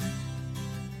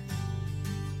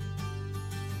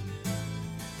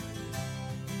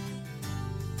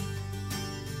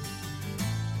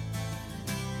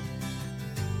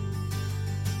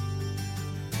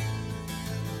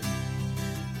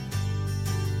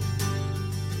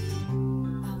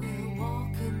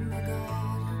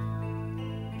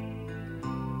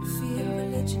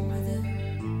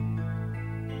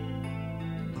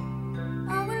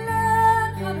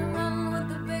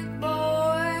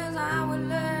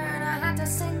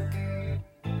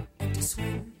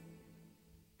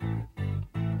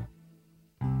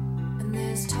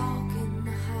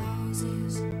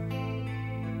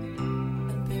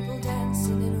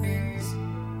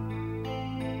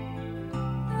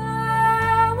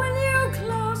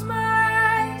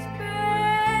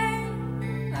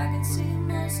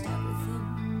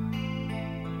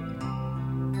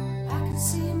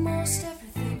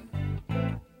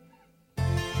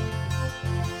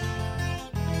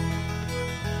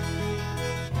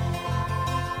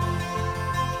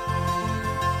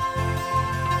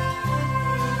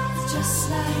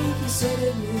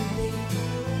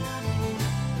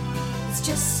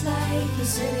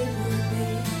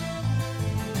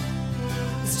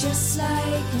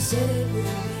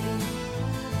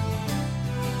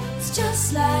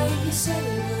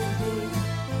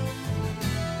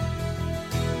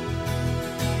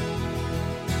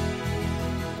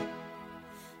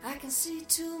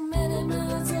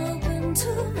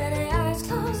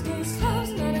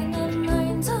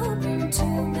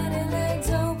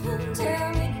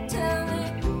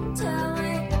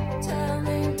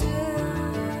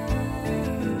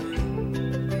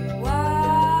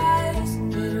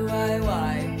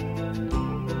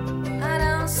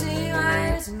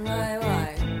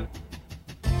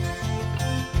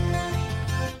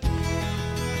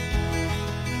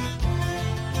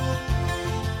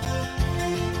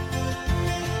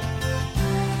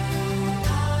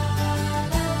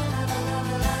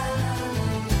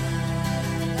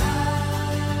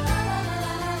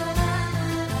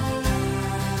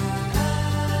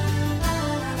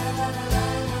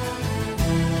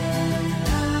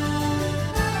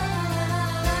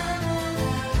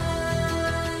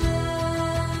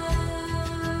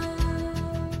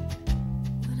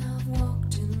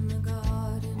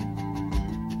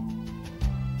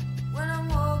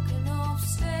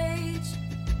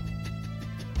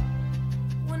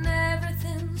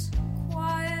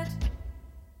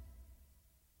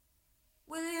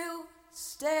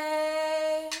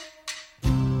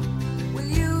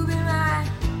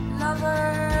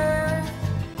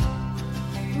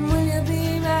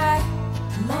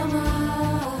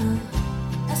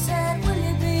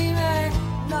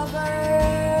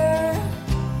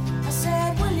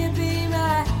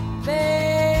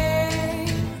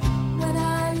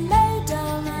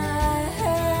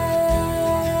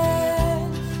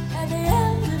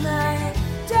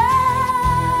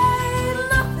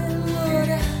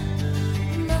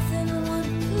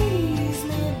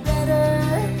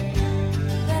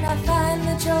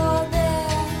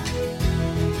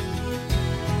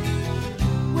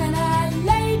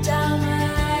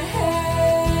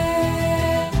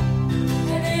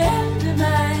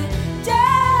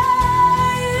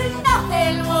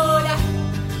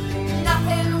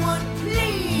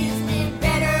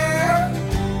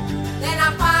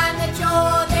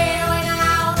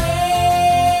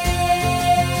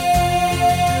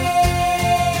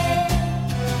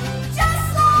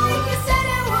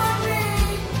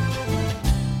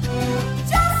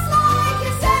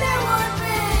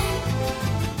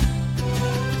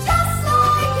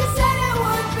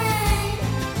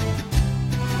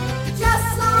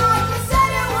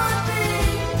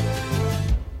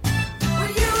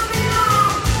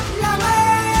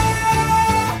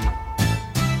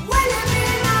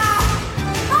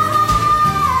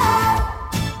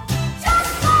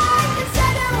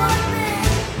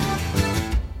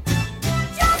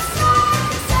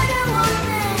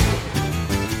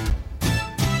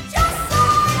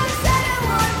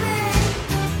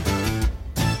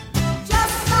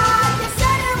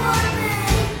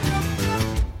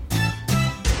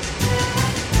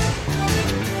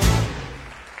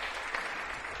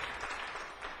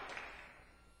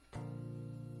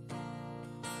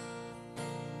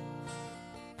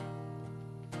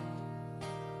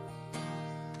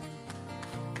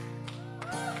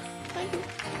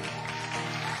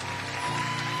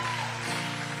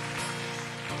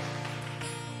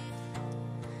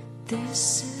 This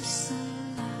is the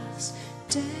last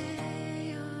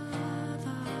day of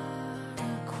our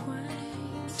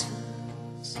acquaintance.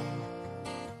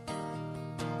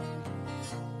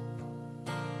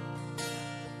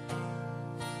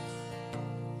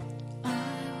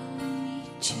 I'll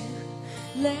meet you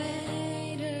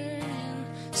later in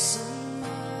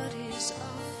somebody's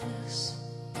office.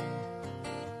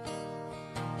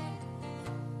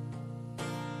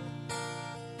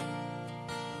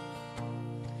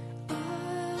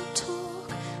 I'll talk,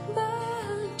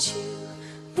 but you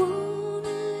won't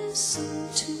listen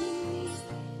to me.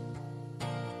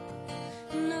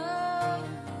 No.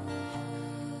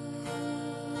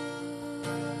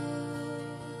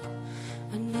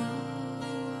 I know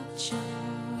what your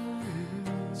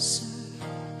answer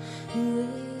will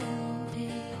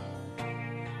be.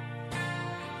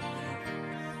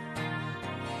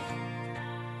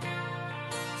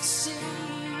 See,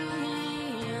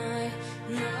 I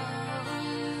know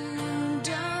you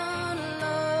don't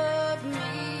love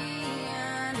me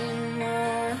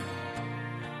anymore.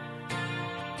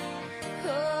 Oh,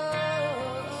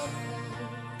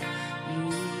 you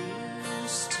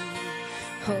used to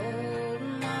hold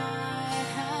my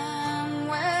hand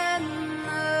when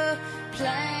the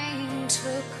plane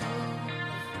took off.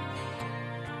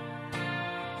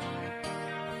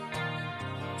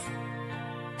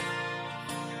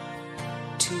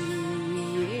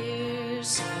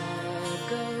 Years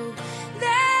ago,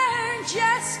 there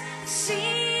just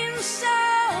seems so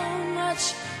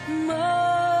much more.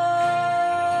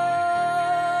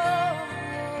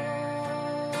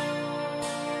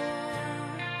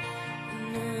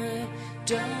 And I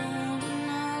don't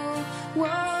know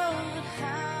what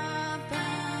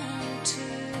happened to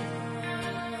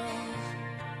our love.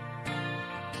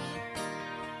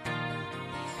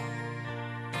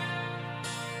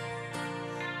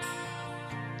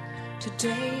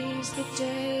 Today's the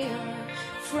day our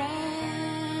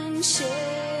friendship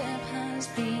has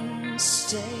been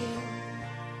stale.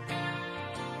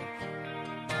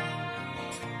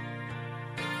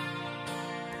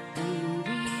 And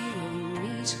we will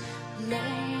meet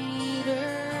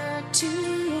later to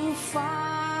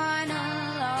finalize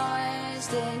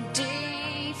the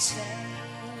details.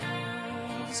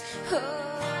 Oh.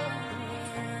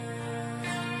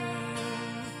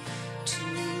 2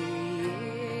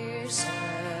 years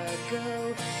ago,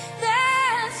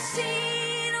 that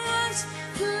seed was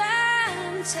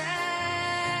planted.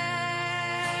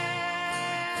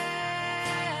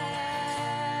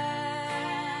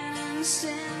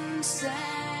 Since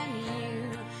then, you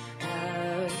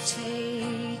have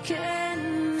taken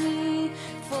me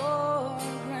for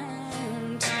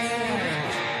granted.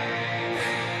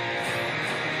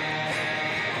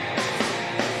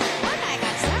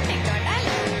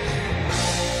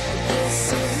 This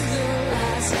is the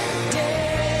last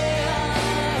day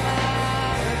of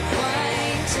our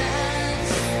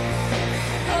acquaintance.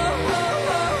 Oh,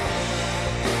 oh, oh.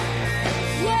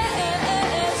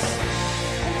 Yes,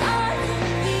 and I will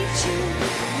meet you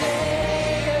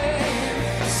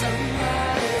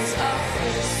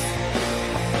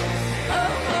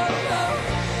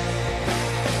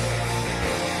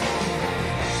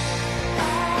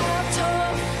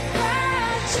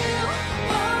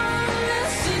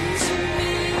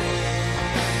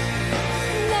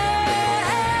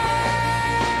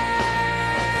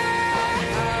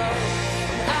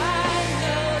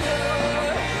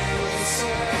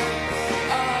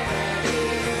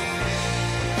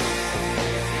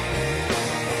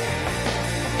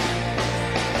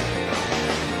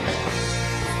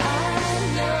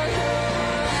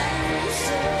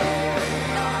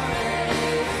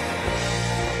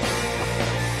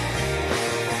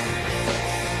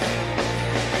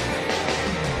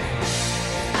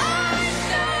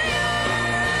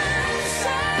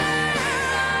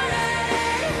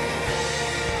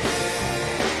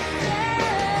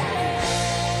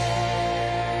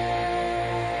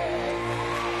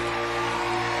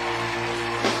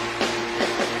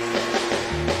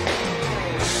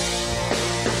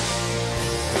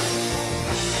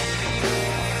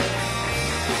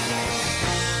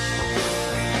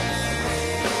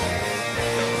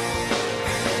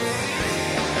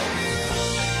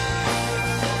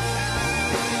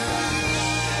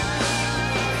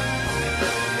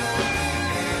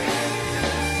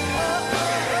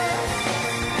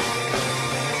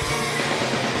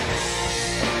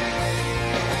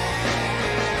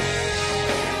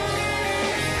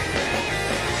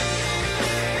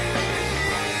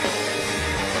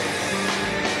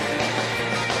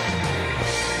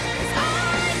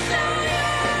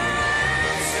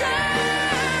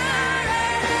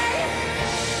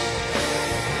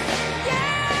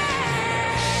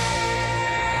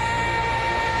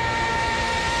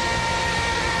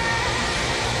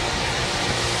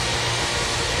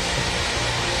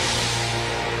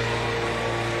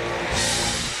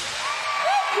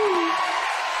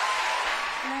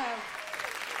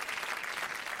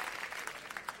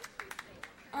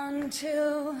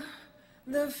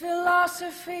The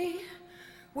philosophy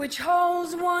which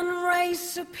holds one race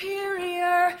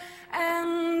superior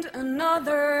and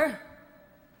another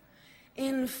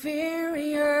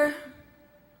inferior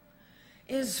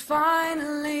is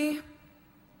finally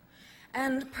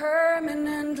and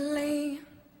permanently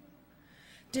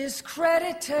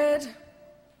discredited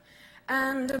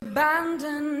and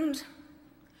abandoned.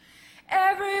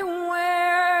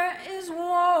 Everywhere is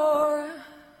war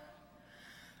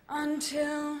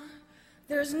until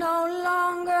there's no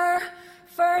longer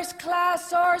first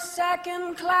class or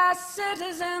second class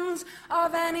citizens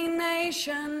of any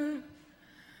nation,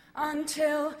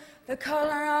 until the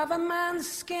color of a man's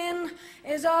skin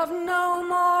is of no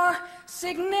more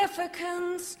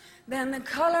significance than the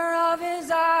color of his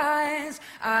eyes.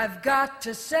 I've got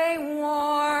to say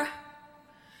war.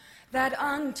 That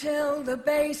until the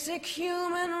basic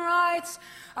human rights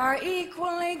are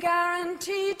equally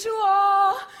guaranteed to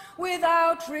all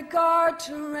without regard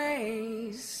to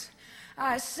race,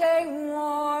 I say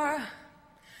war.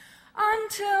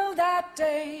 Until that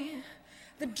day,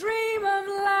 the dream of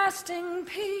lasting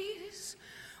peace,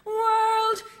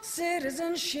 world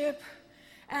citizenship,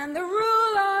 and the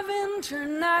rule of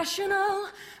international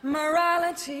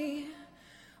morality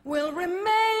will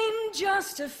remain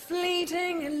just a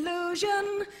fleeting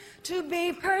illusion to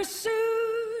be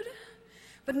pursued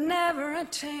but never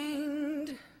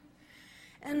attained.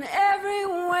 And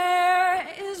everywhere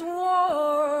is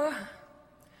war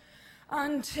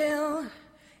until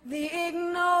the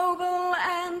ignoble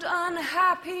and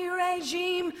unhappy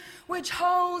regime which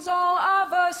holds all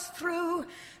of us through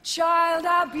child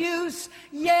abuse,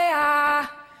 yeah,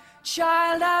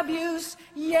 child abuse,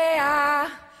 yeah,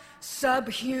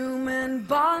 subhuman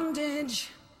bondage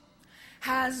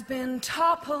has been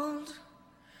toppled,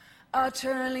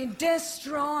 utterly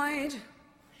destroyed.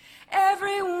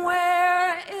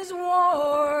 Everywhere is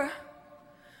war.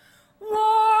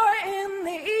 War in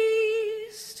the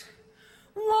east,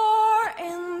 war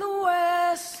in the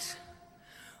west,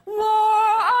 war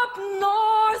up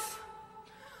north,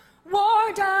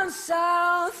 war down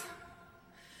south.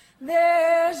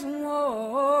 There's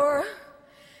war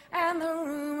and the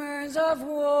rumors of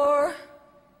war.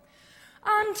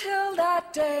 Until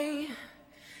that day,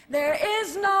 there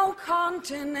is no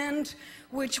continent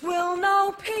which will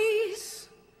know peace.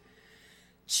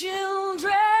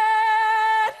 Children,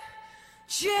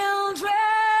 children,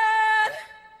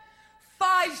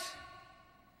 fight.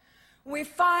 We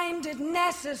find it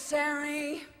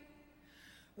necessary.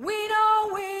 We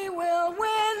know we will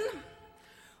win.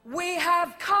 We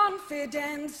have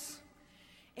confidence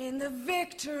in the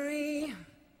victory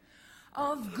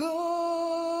of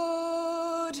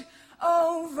good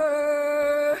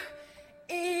over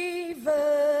evil.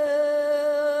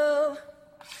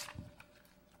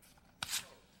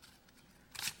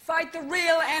 Fight the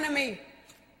real enemy.